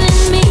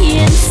driving me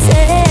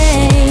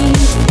insane.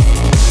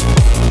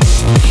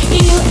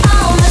 You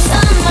are my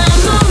sun, my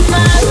moon,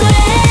 my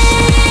rainbows.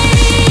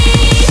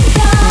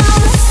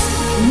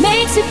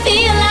 Makes me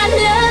feel like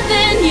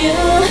loving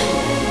you,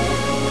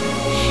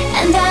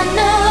 and I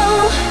know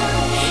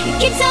it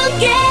keeps on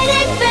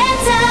getting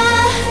better.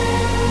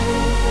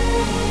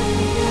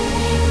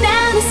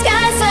 Now the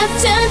skies have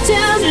turned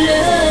to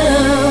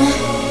blue.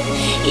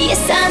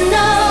 Yes, I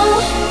know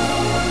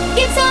it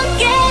keeps on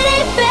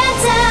getting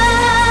better.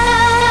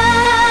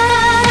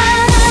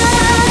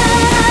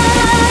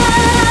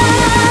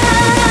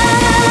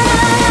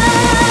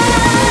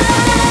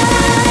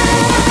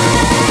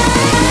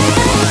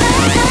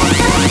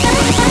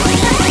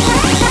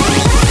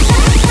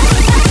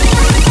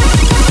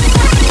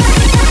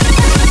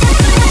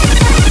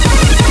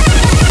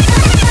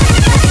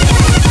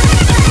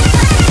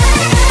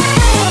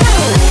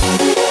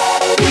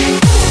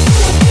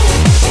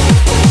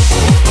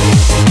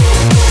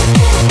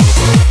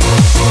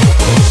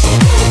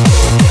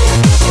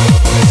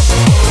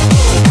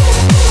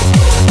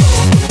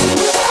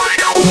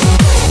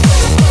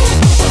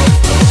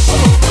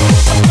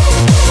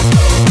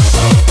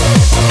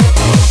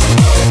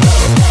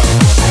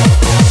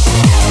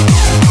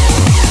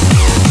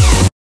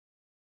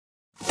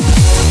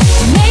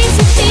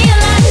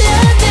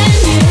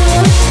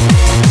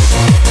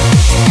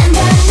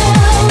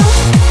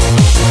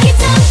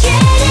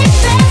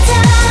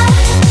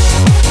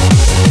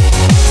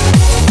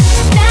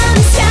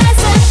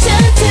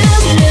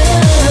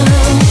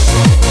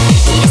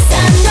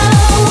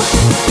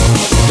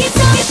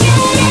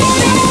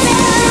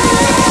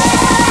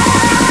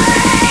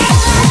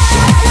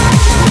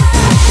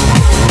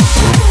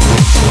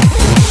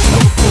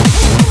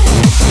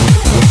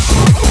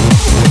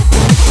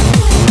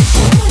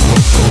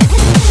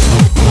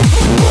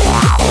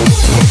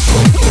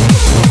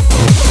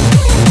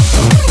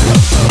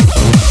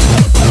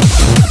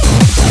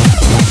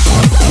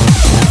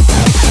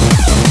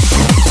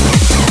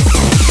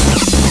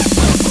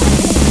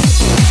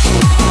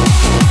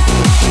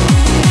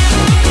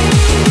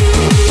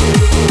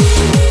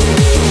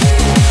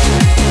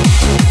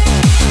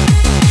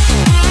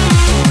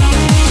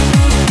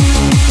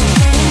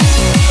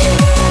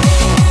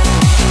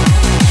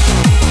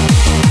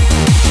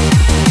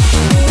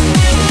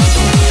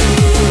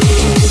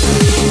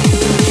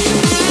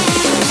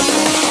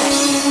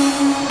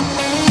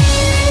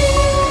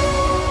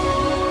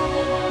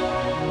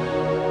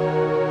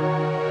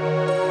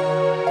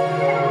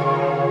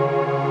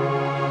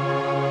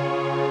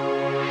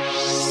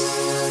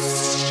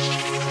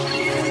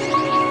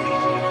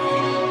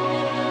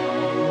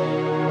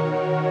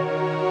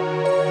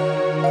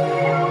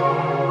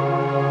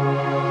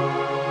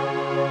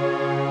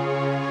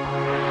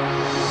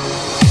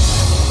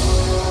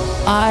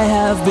 I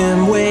have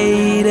been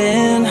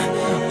waiting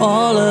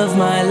all of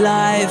my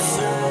life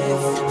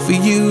for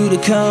you to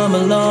come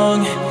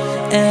along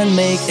and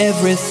make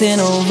everything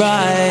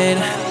alright.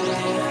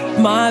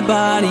 My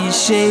body's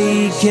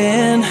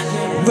shaking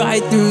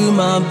right through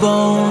my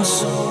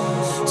bones,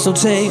 so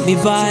take me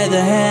by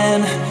the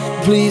hand,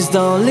 please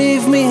don't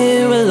leave me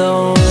here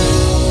alone.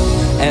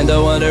 And I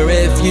wonder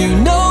if you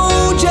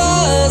know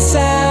just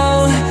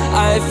how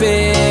I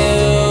feel,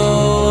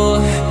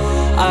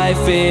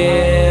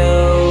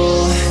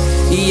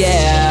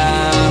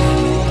 yeah.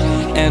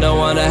 And I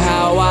wonder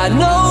how I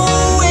know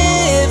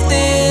if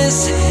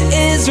this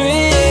is real,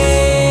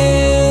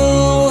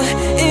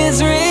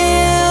 is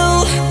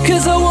real.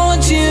 'Cause I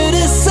want you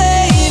to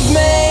save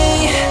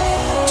me,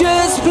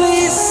 just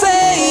please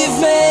save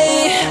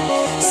me,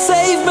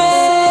 save me.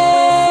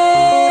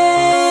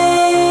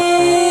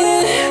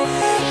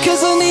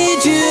 'Cause I need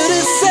you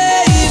to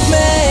save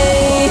me,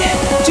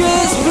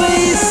 just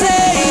please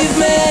save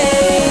me,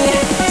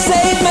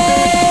 save me.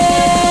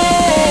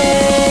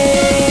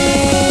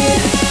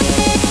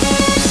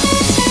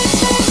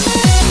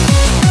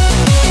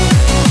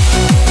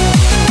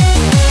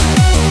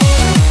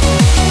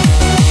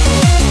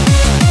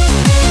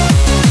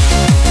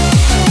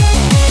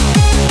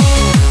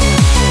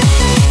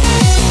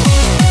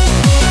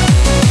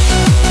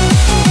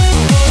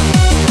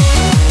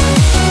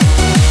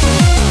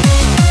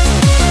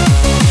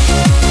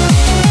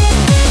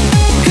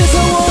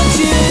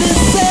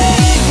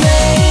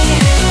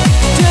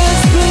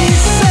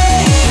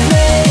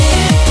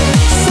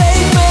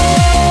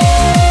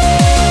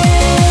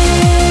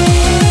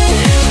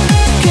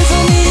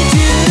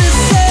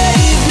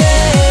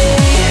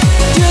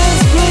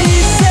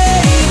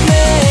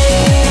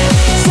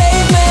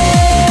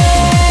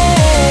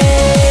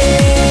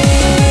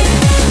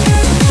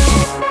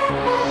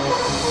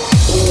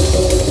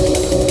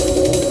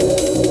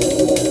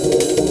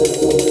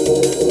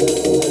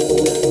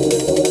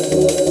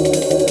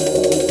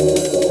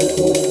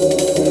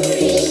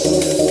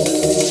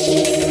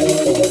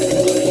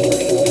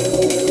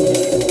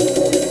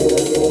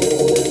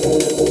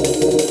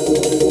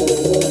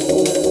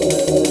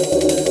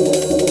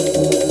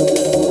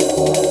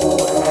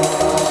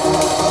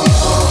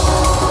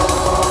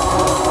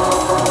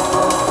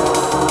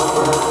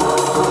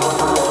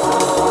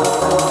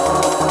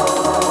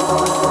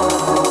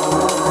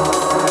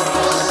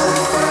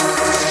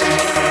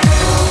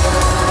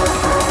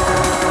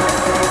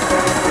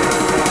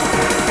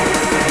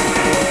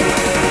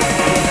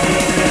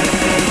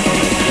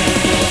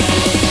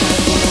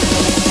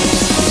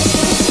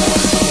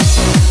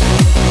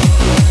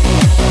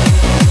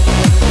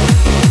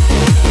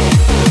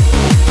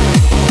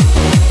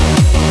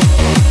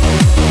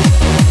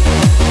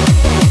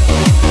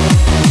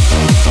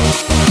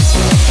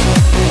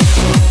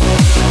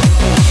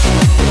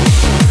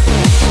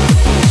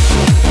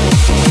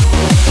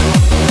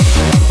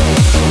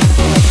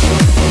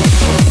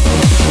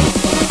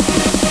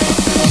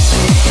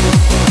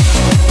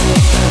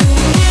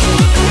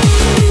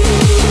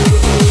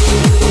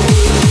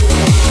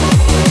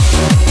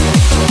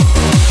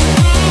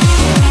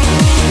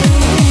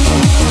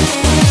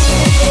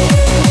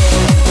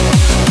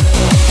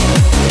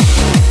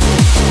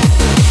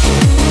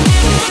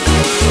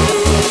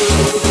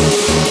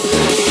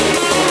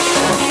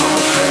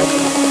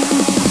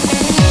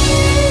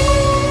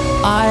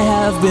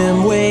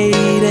 been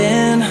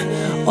waiting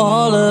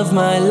all of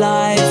my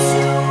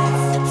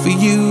life for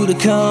you to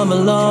come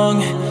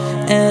along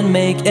and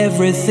make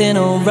everything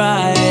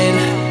alright.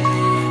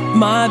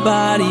 My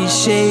body's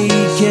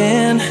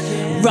shaking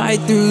right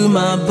through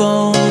my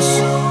bones,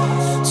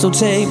 so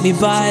take me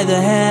by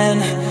the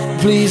hand,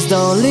 please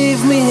don't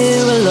leave me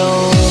here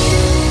alone.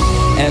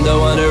 And I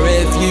wonder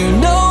if you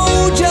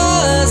know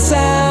just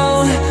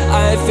how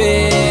I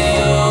feel,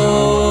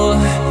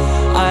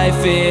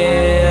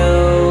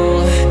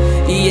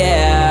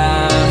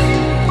 yeah.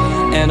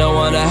 And I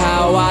wonder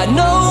how I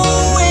know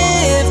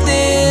if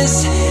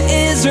this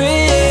is real,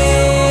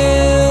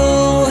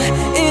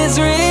 is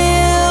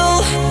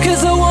real.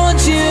 'Cause I want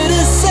you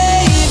to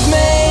save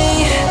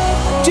me,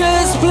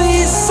 just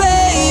please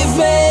save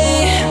me,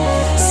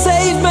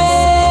 save me.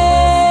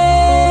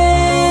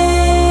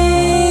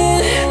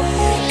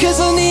 'Cause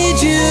I need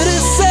you to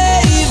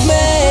save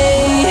me,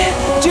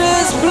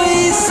 just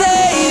please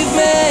save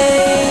me,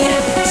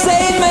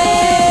 save me.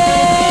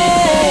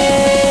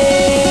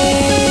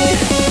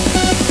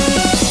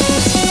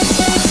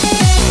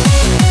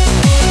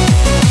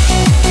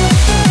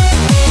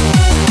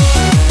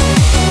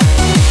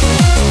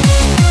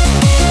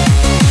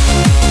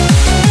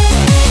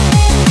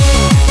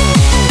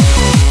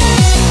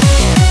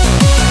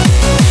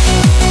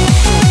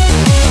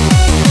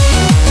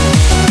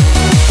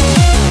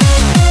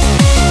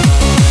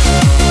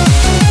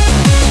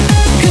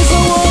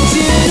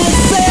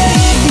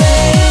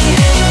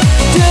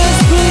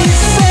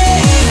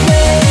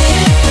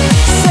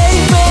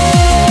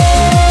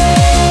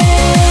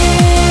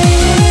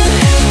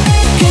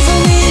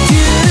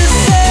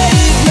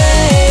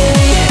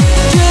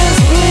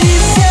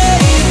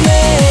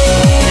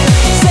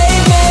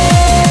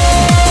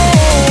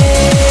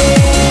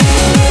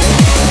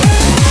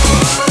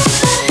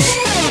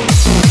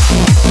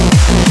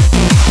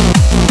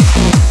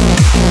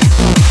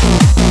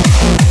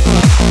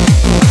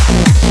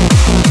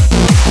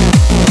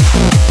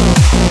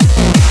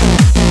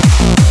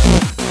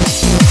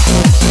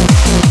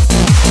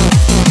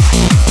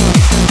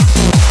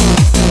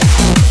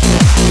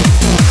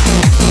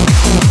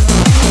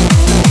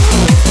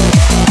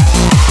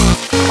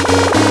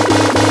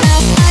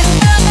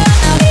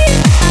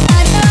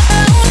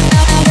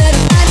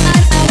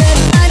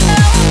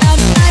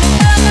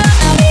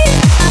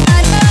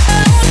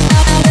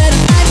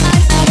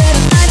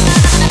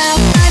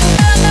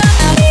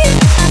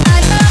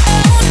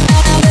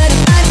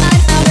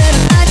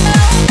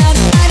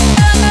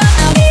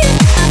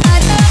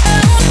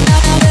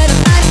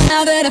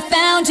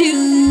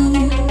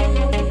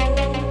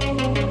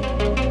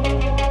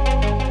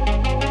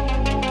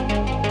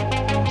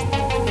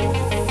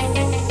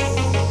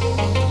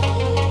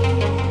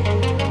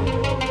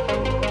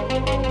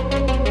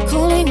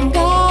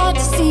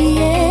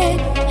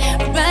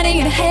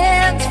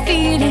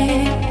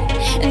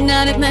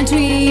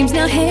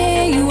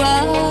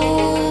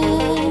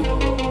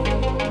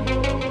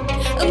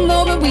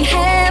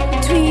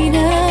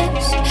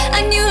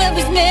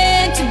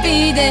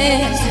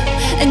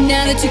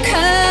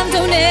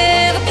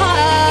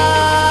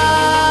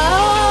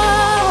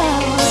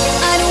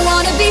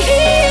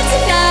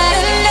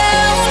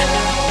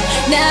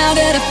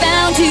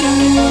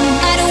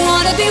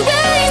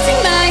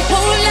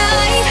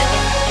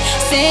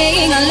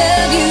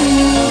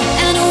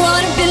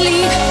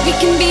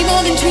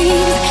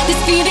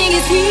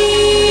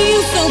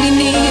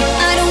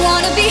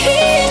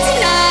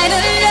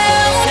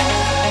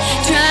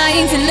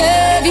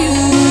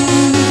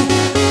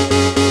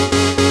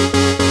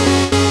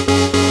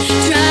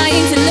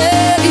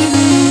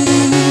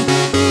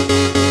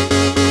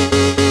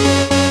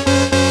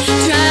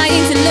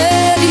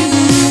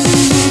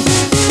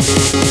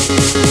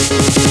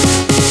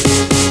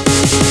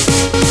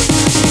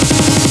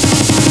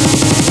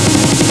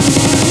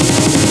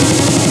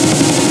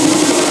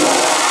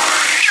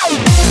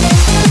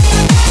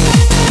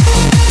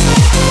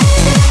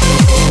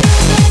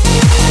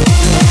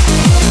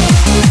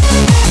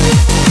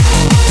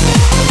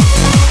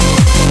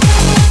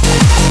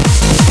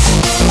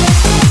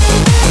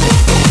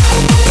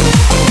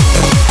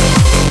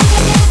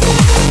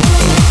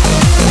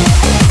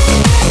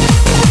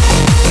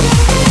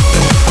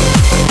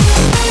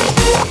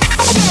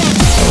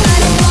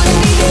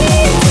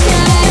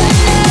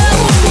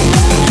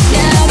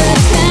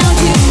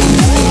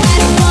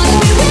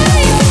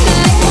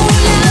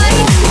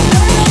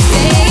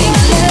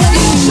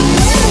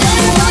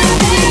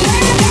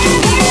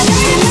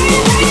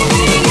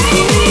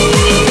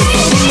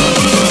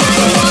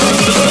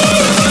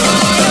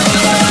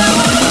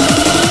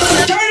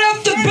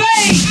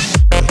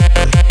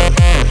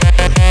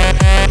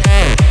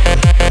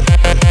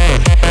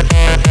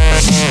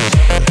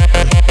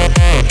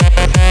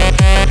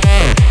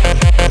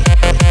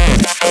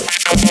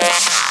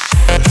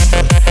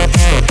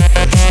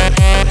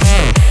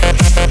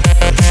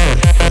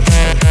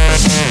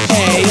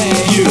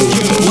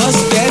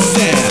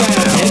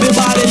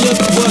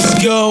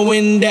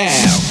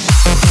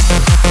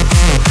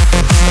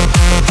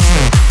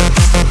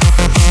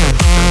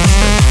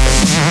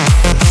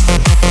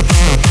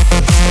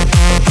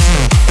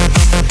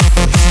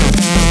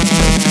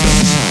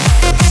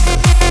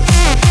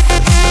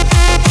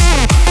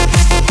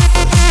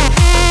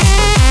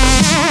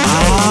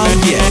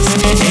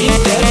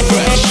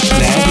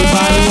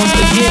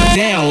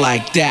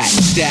 like that,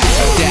 that,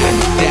 that,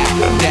 that,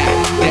 that,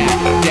 that,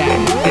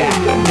 that, that,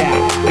 that,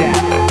 that,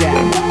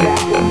 that,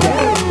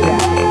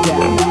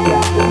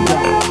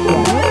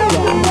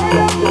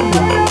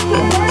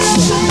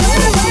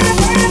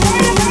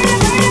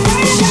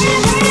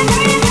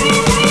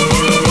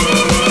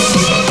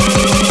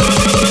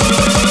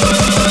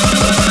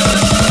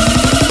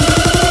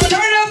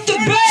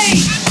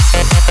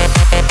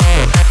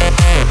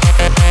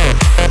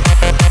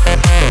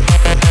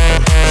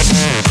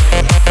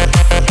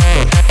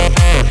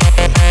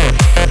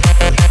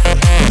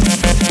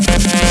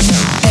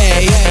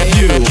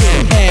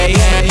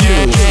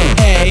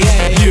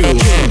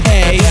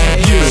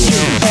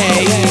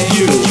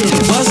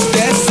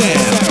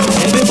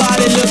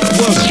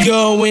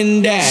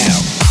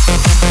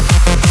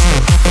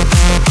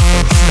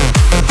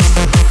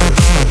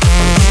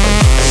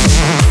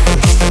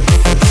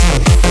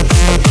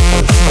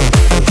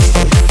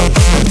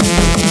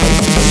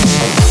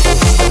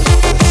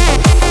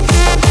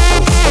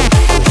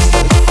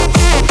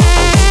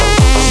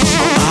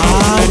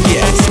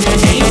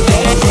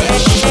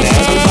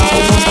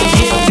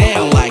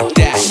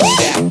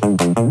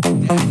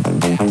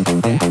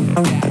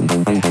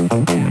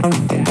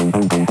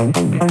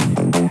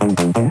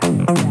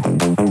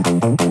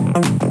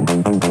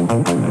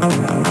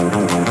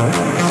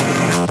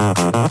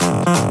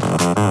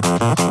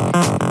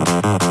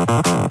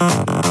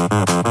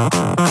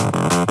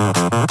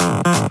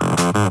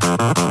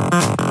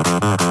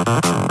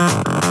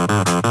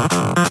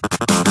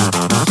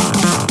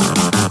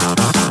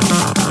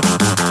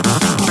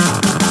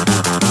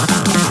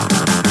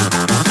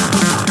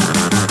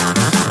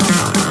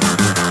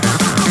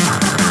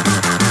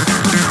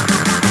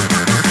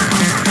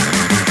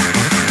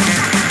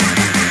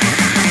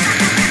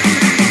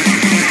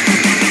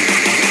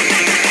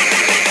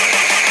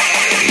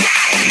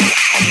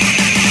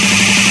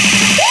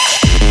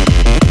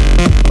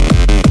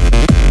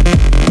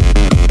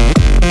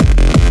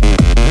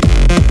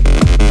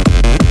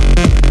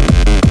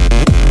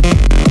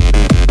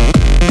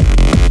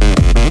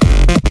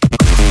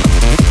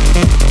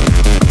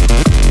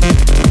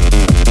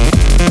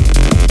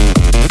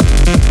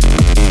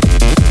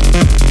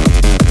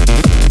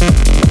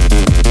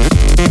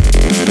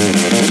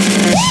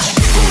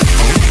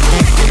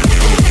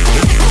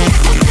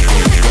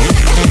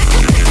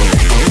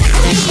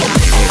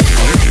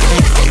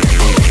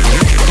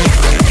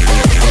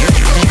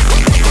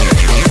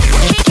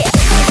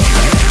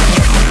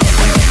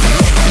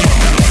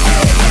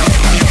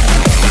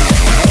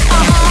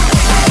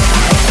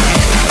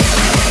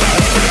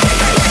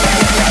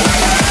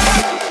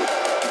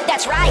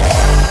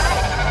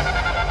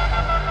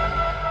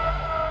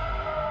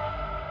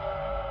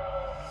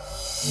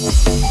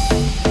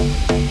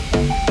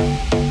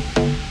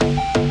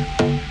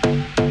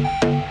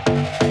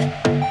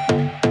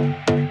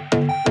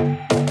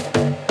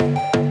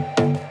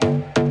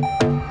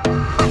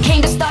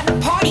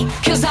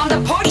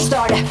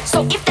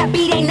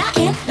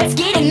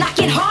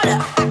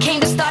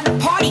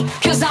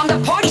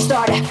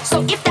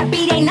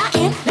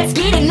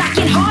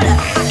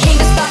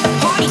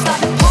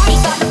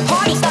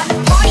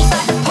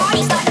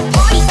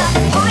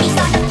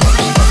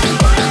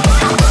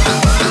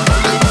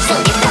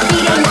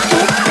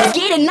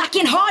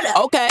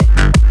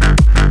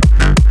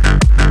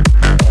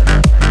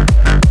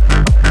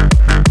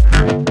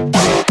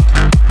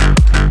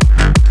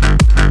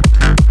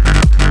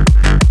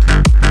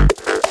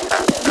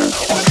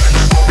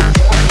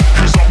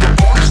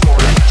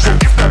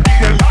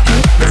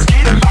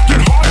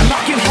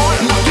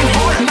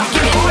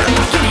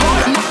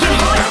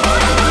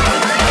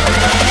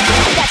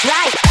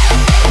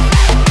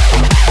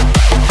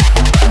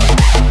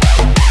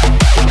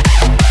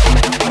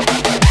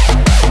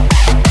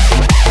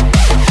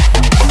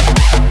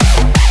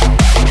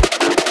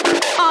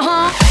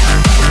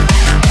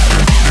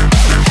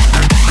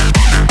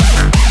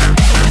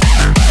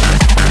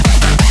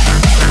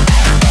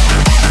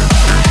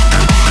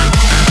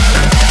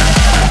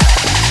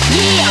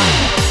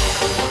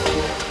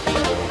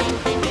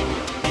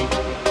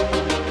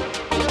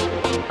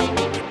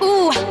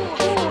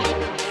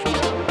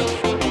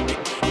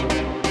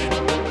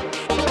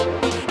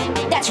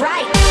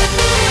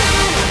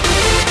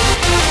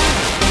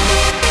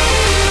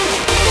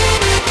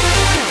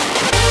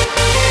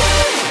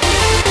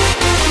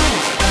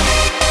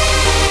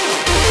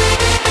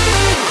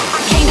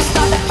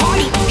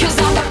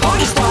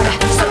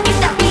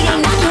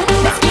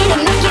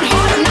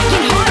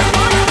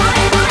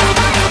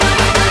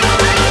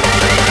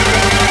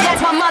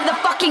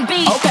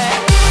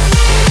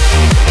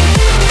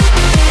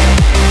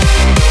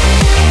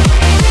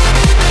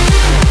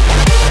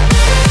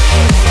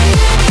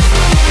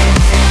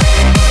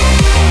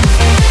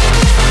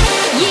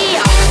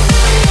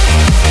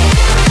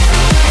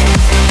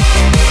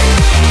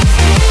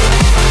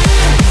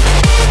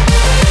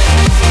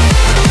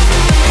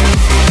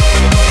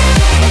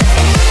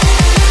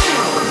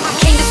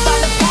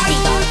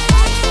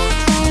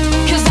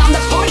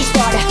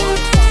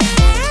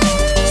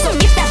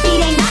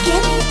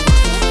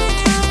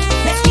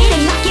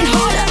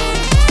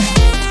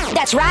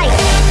 That's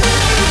right.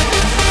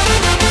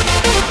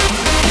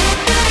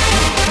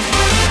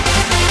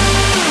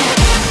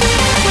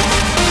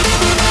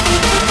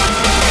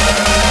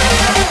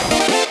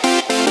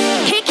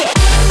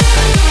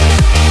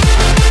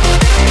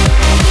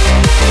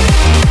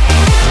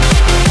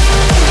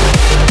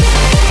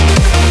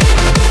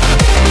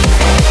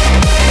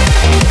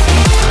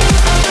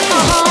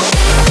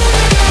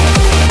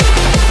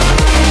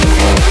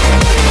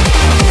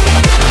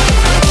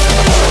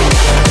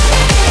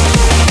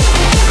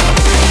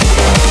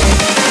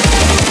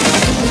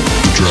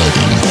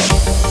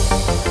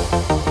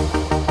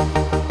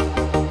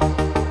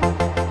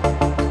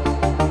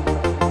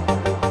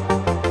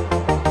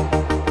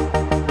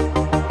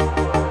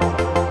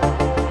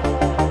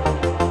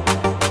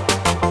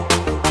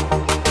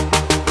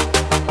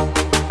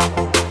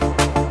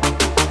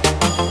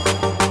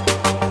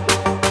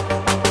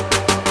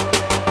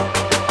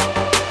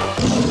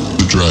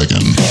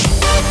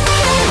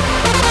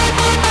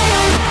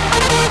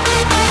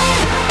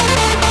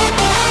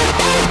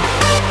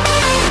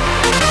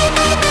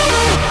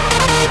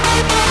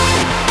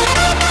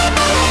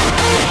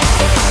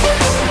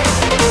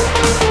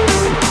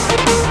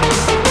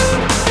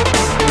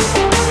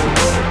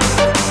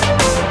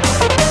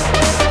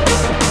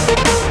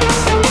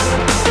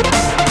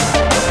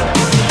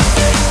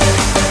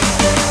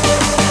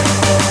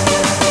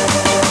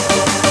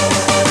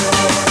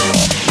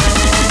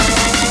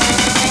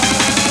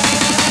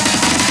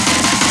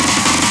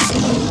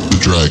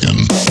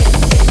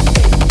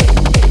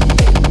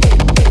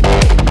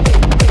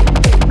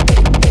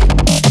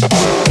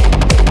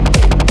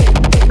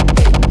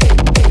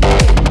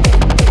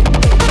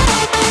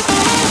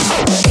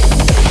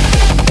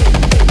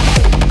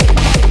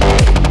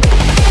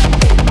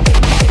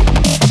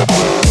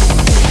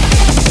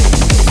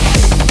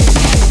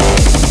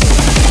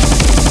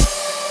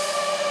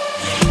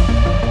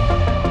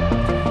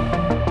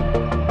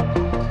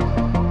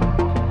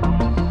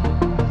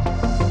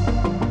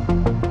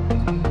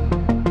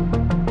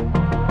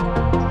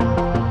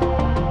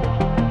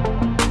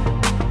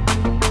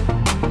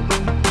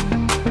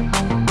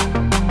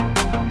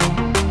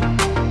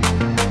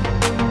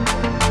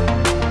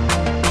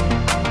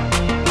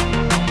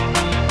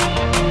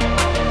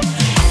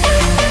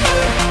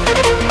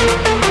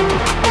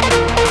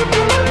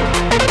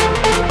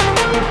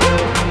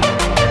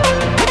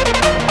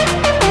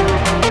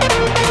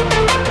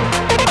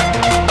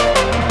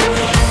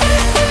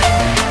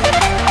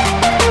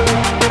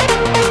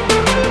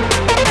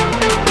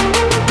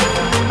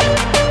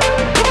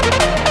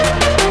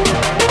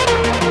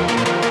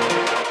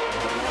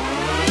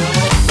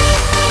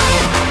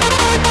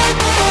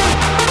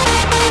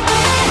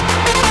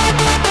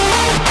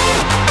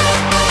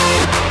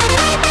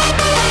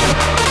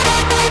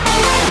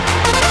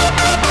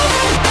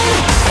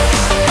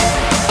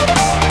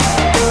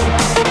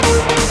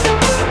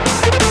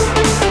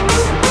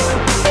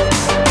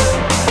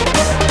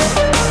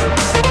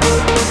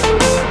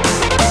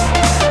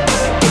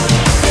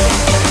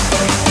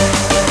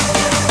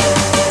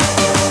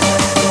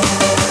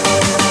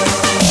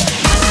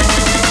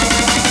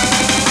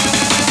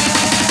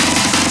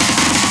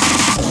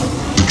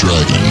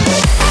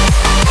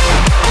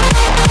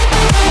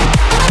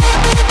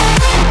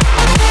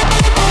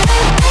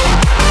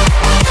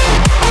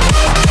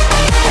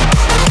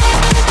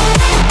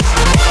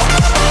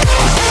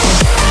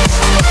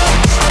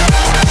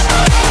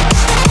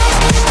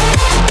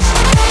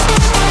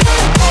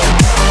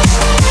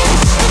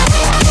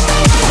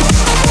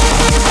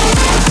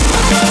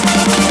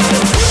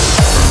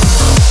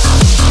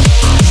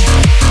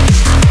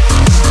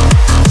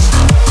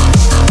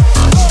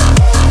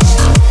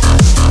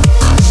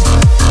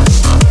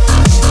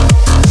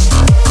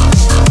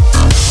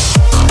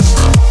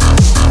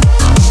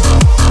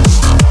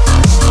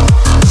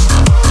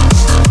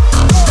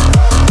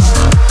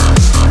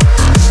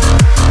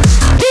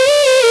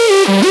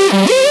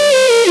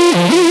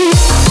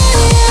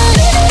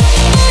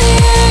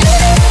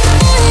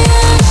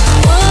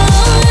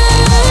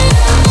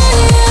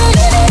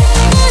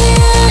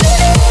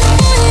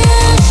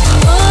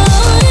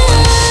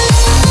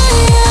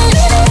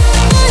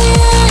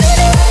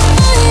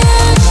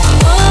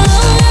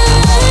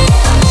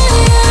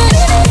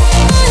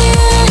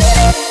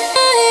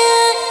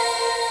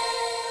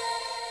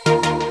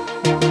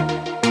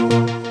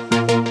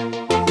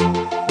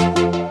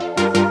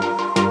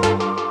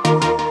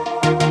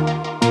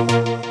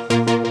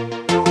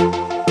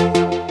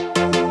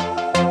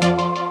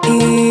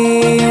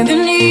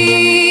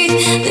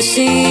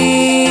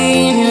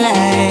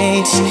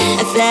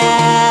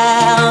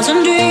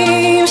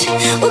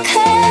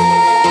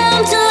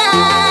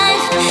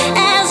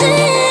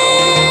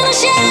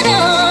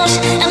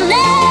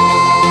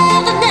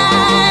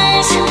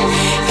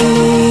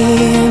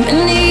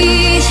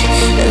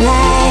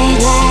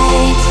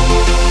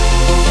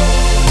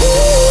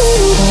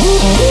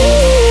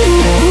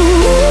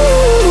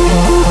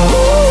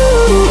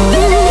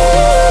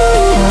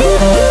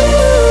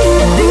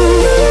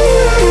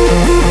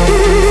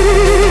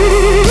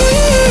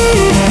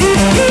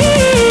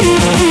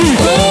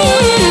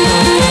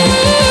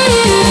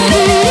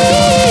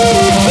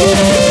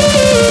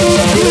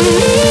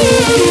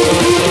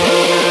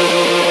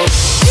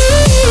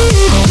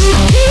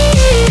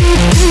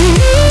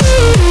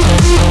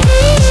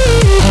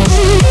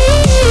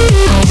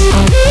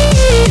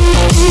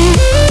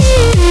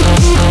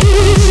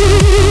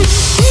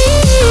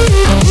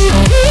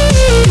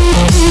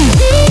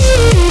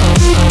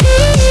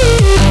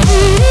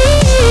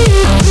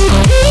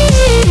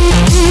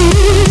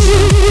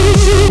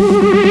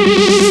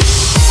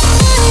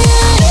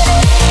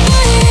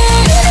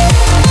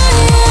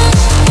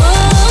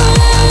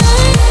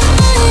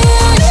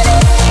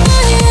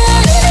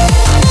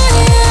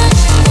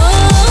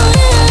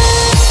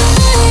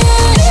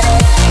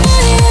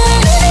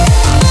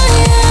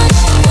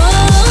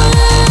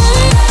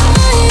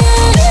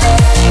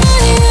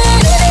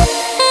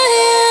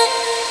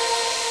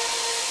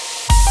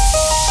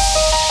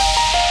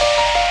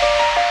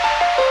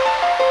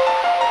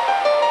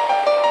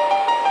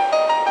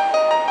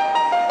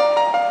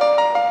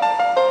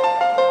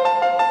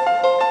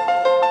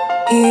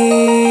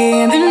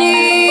 Here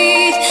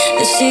beneath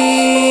the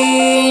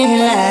city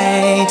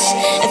lights,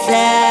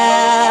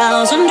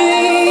 1,000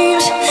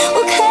 dreams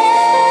will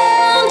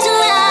come to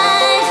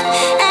life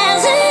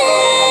as in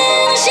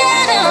the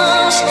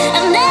shadows,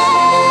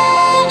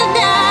 another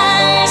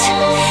dies.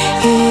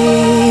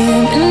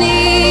 Here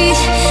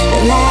beneath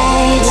the lights.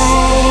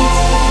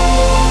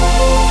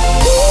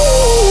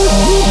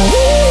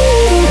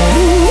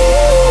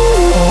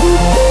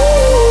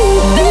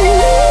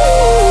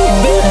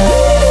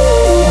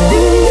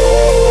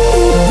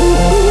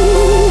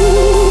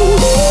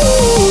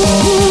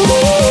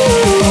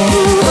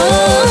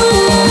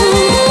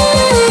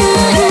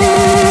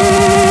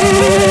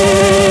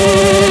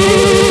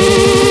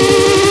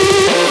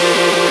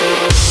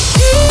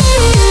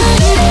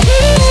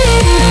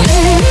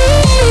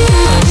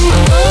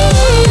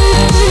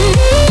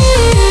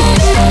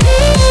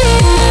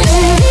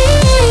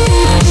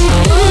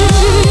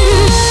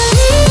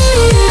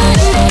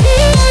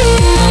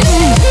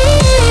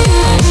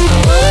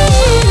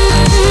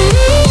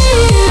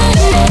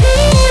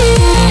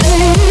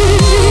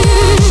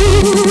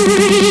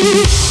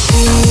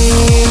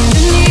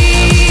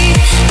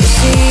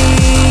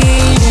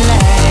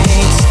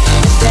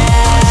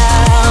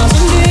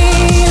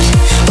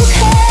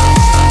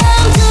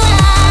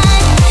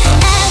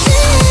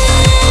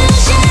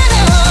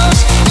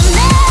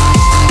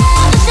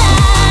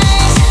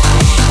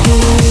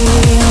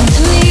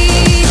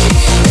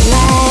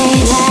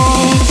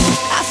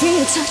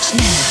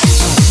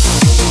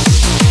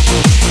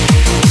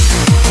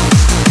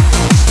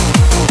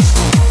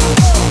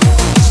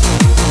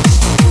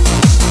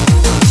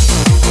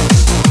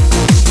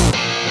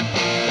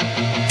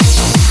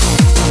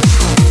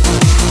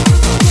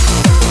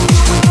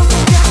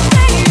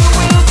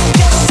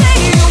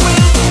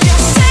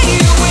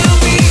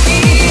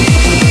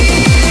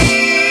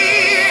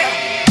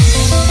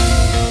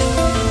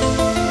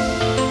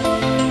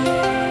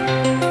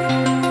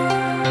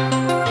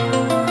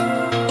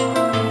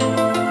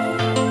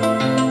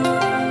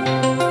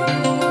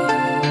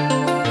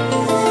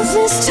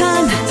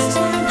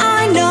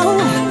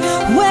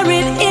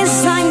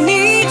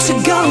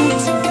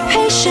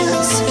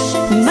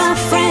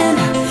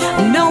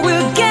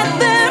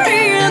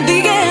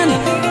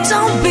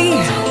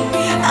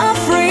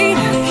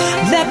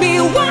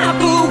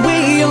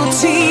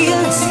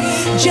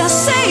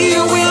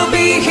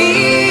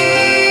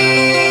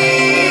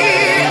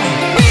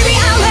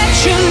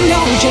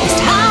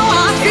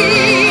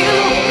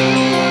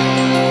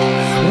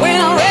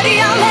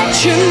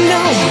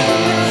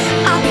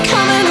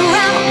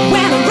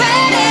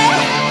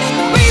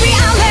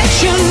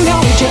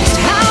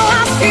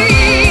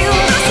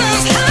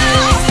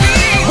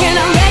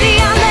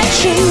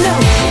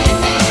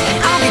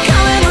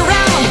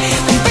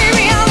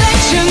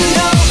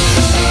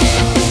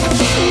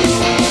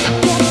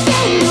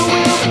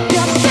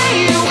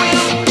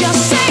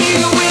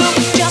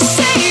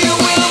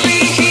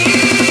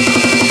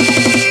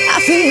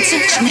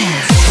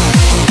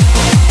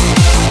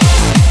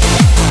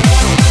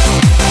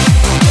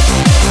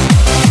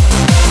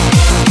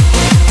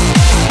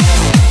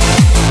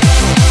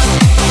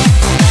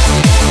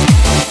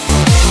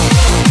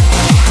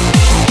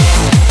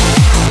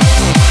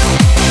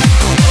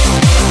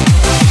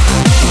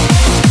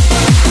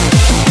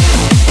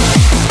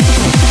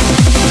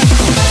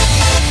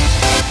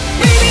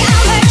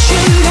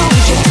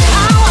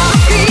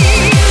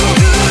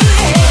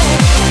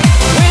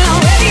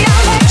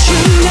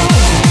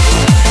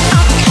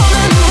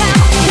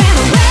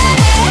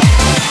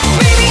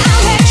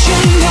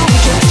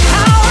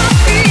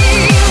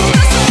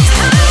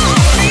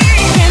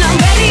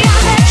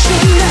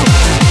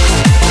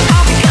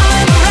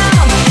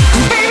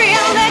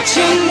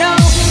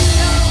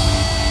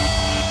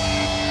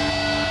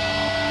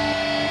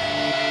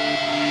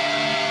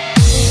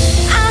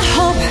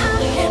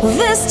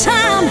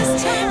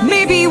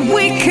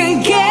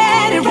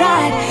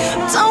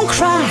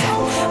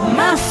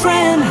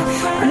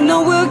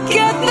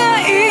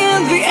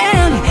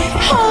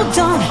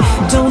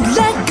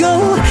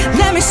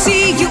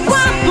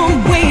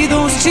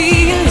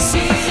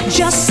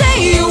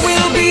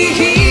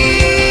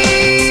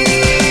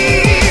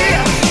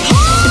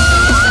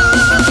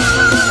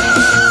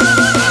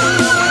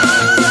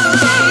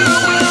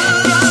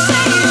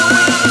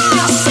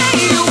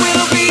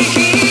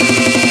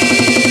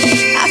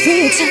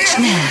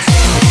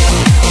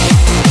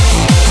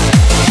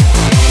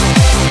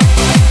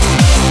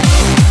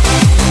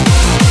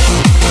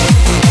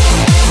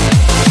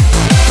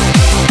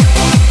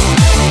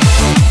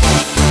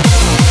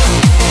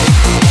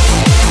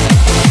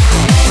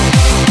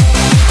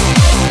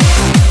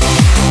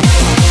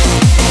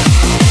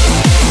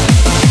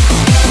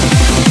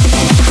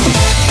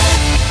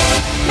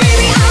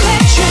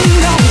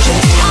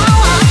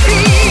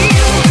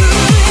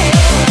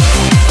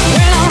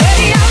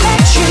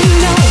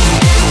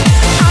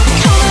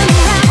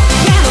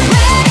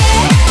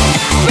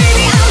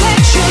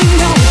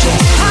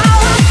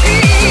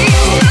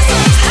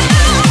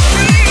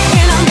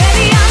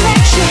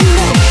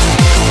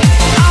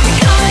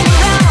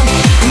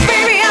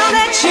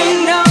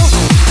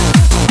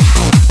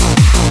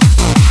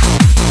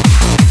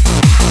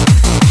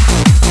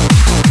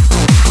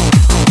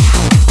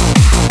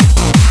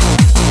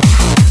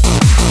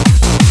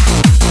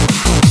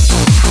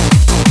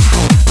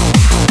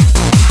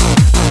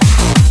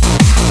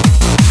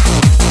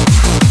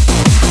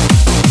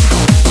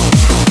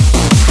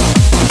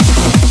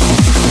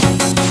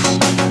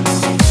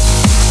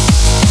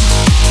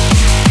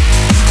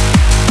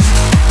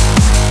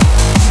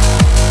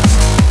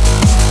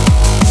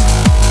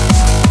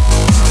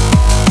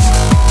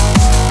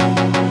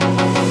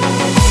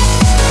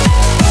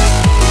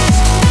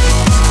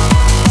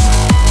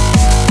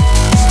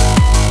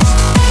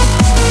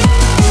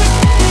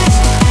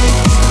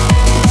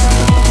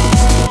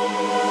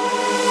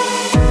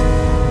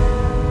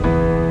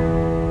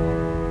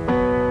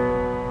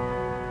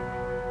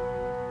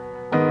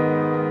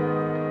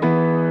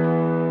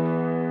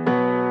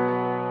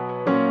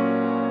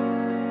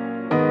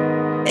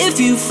 If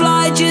you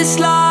fly just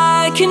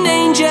like an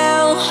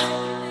angel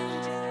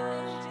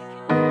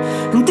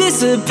and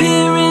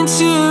disappear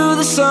into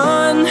the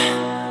sun,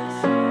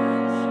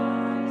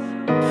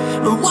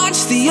 and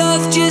watch the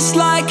earth just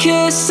like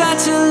a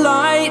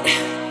satellite,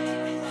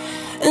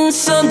 and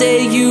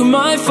someday you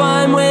might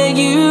find where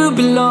you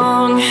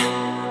belong.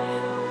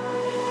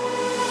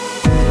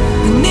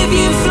 And if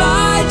you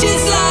fly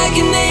just like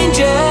an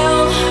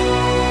angel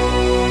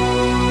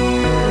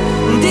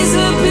and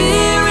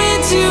disappear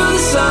into the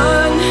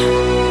sun,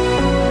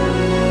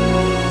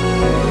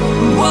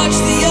 watch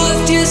the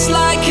earth just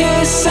like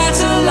a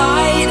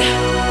satellite,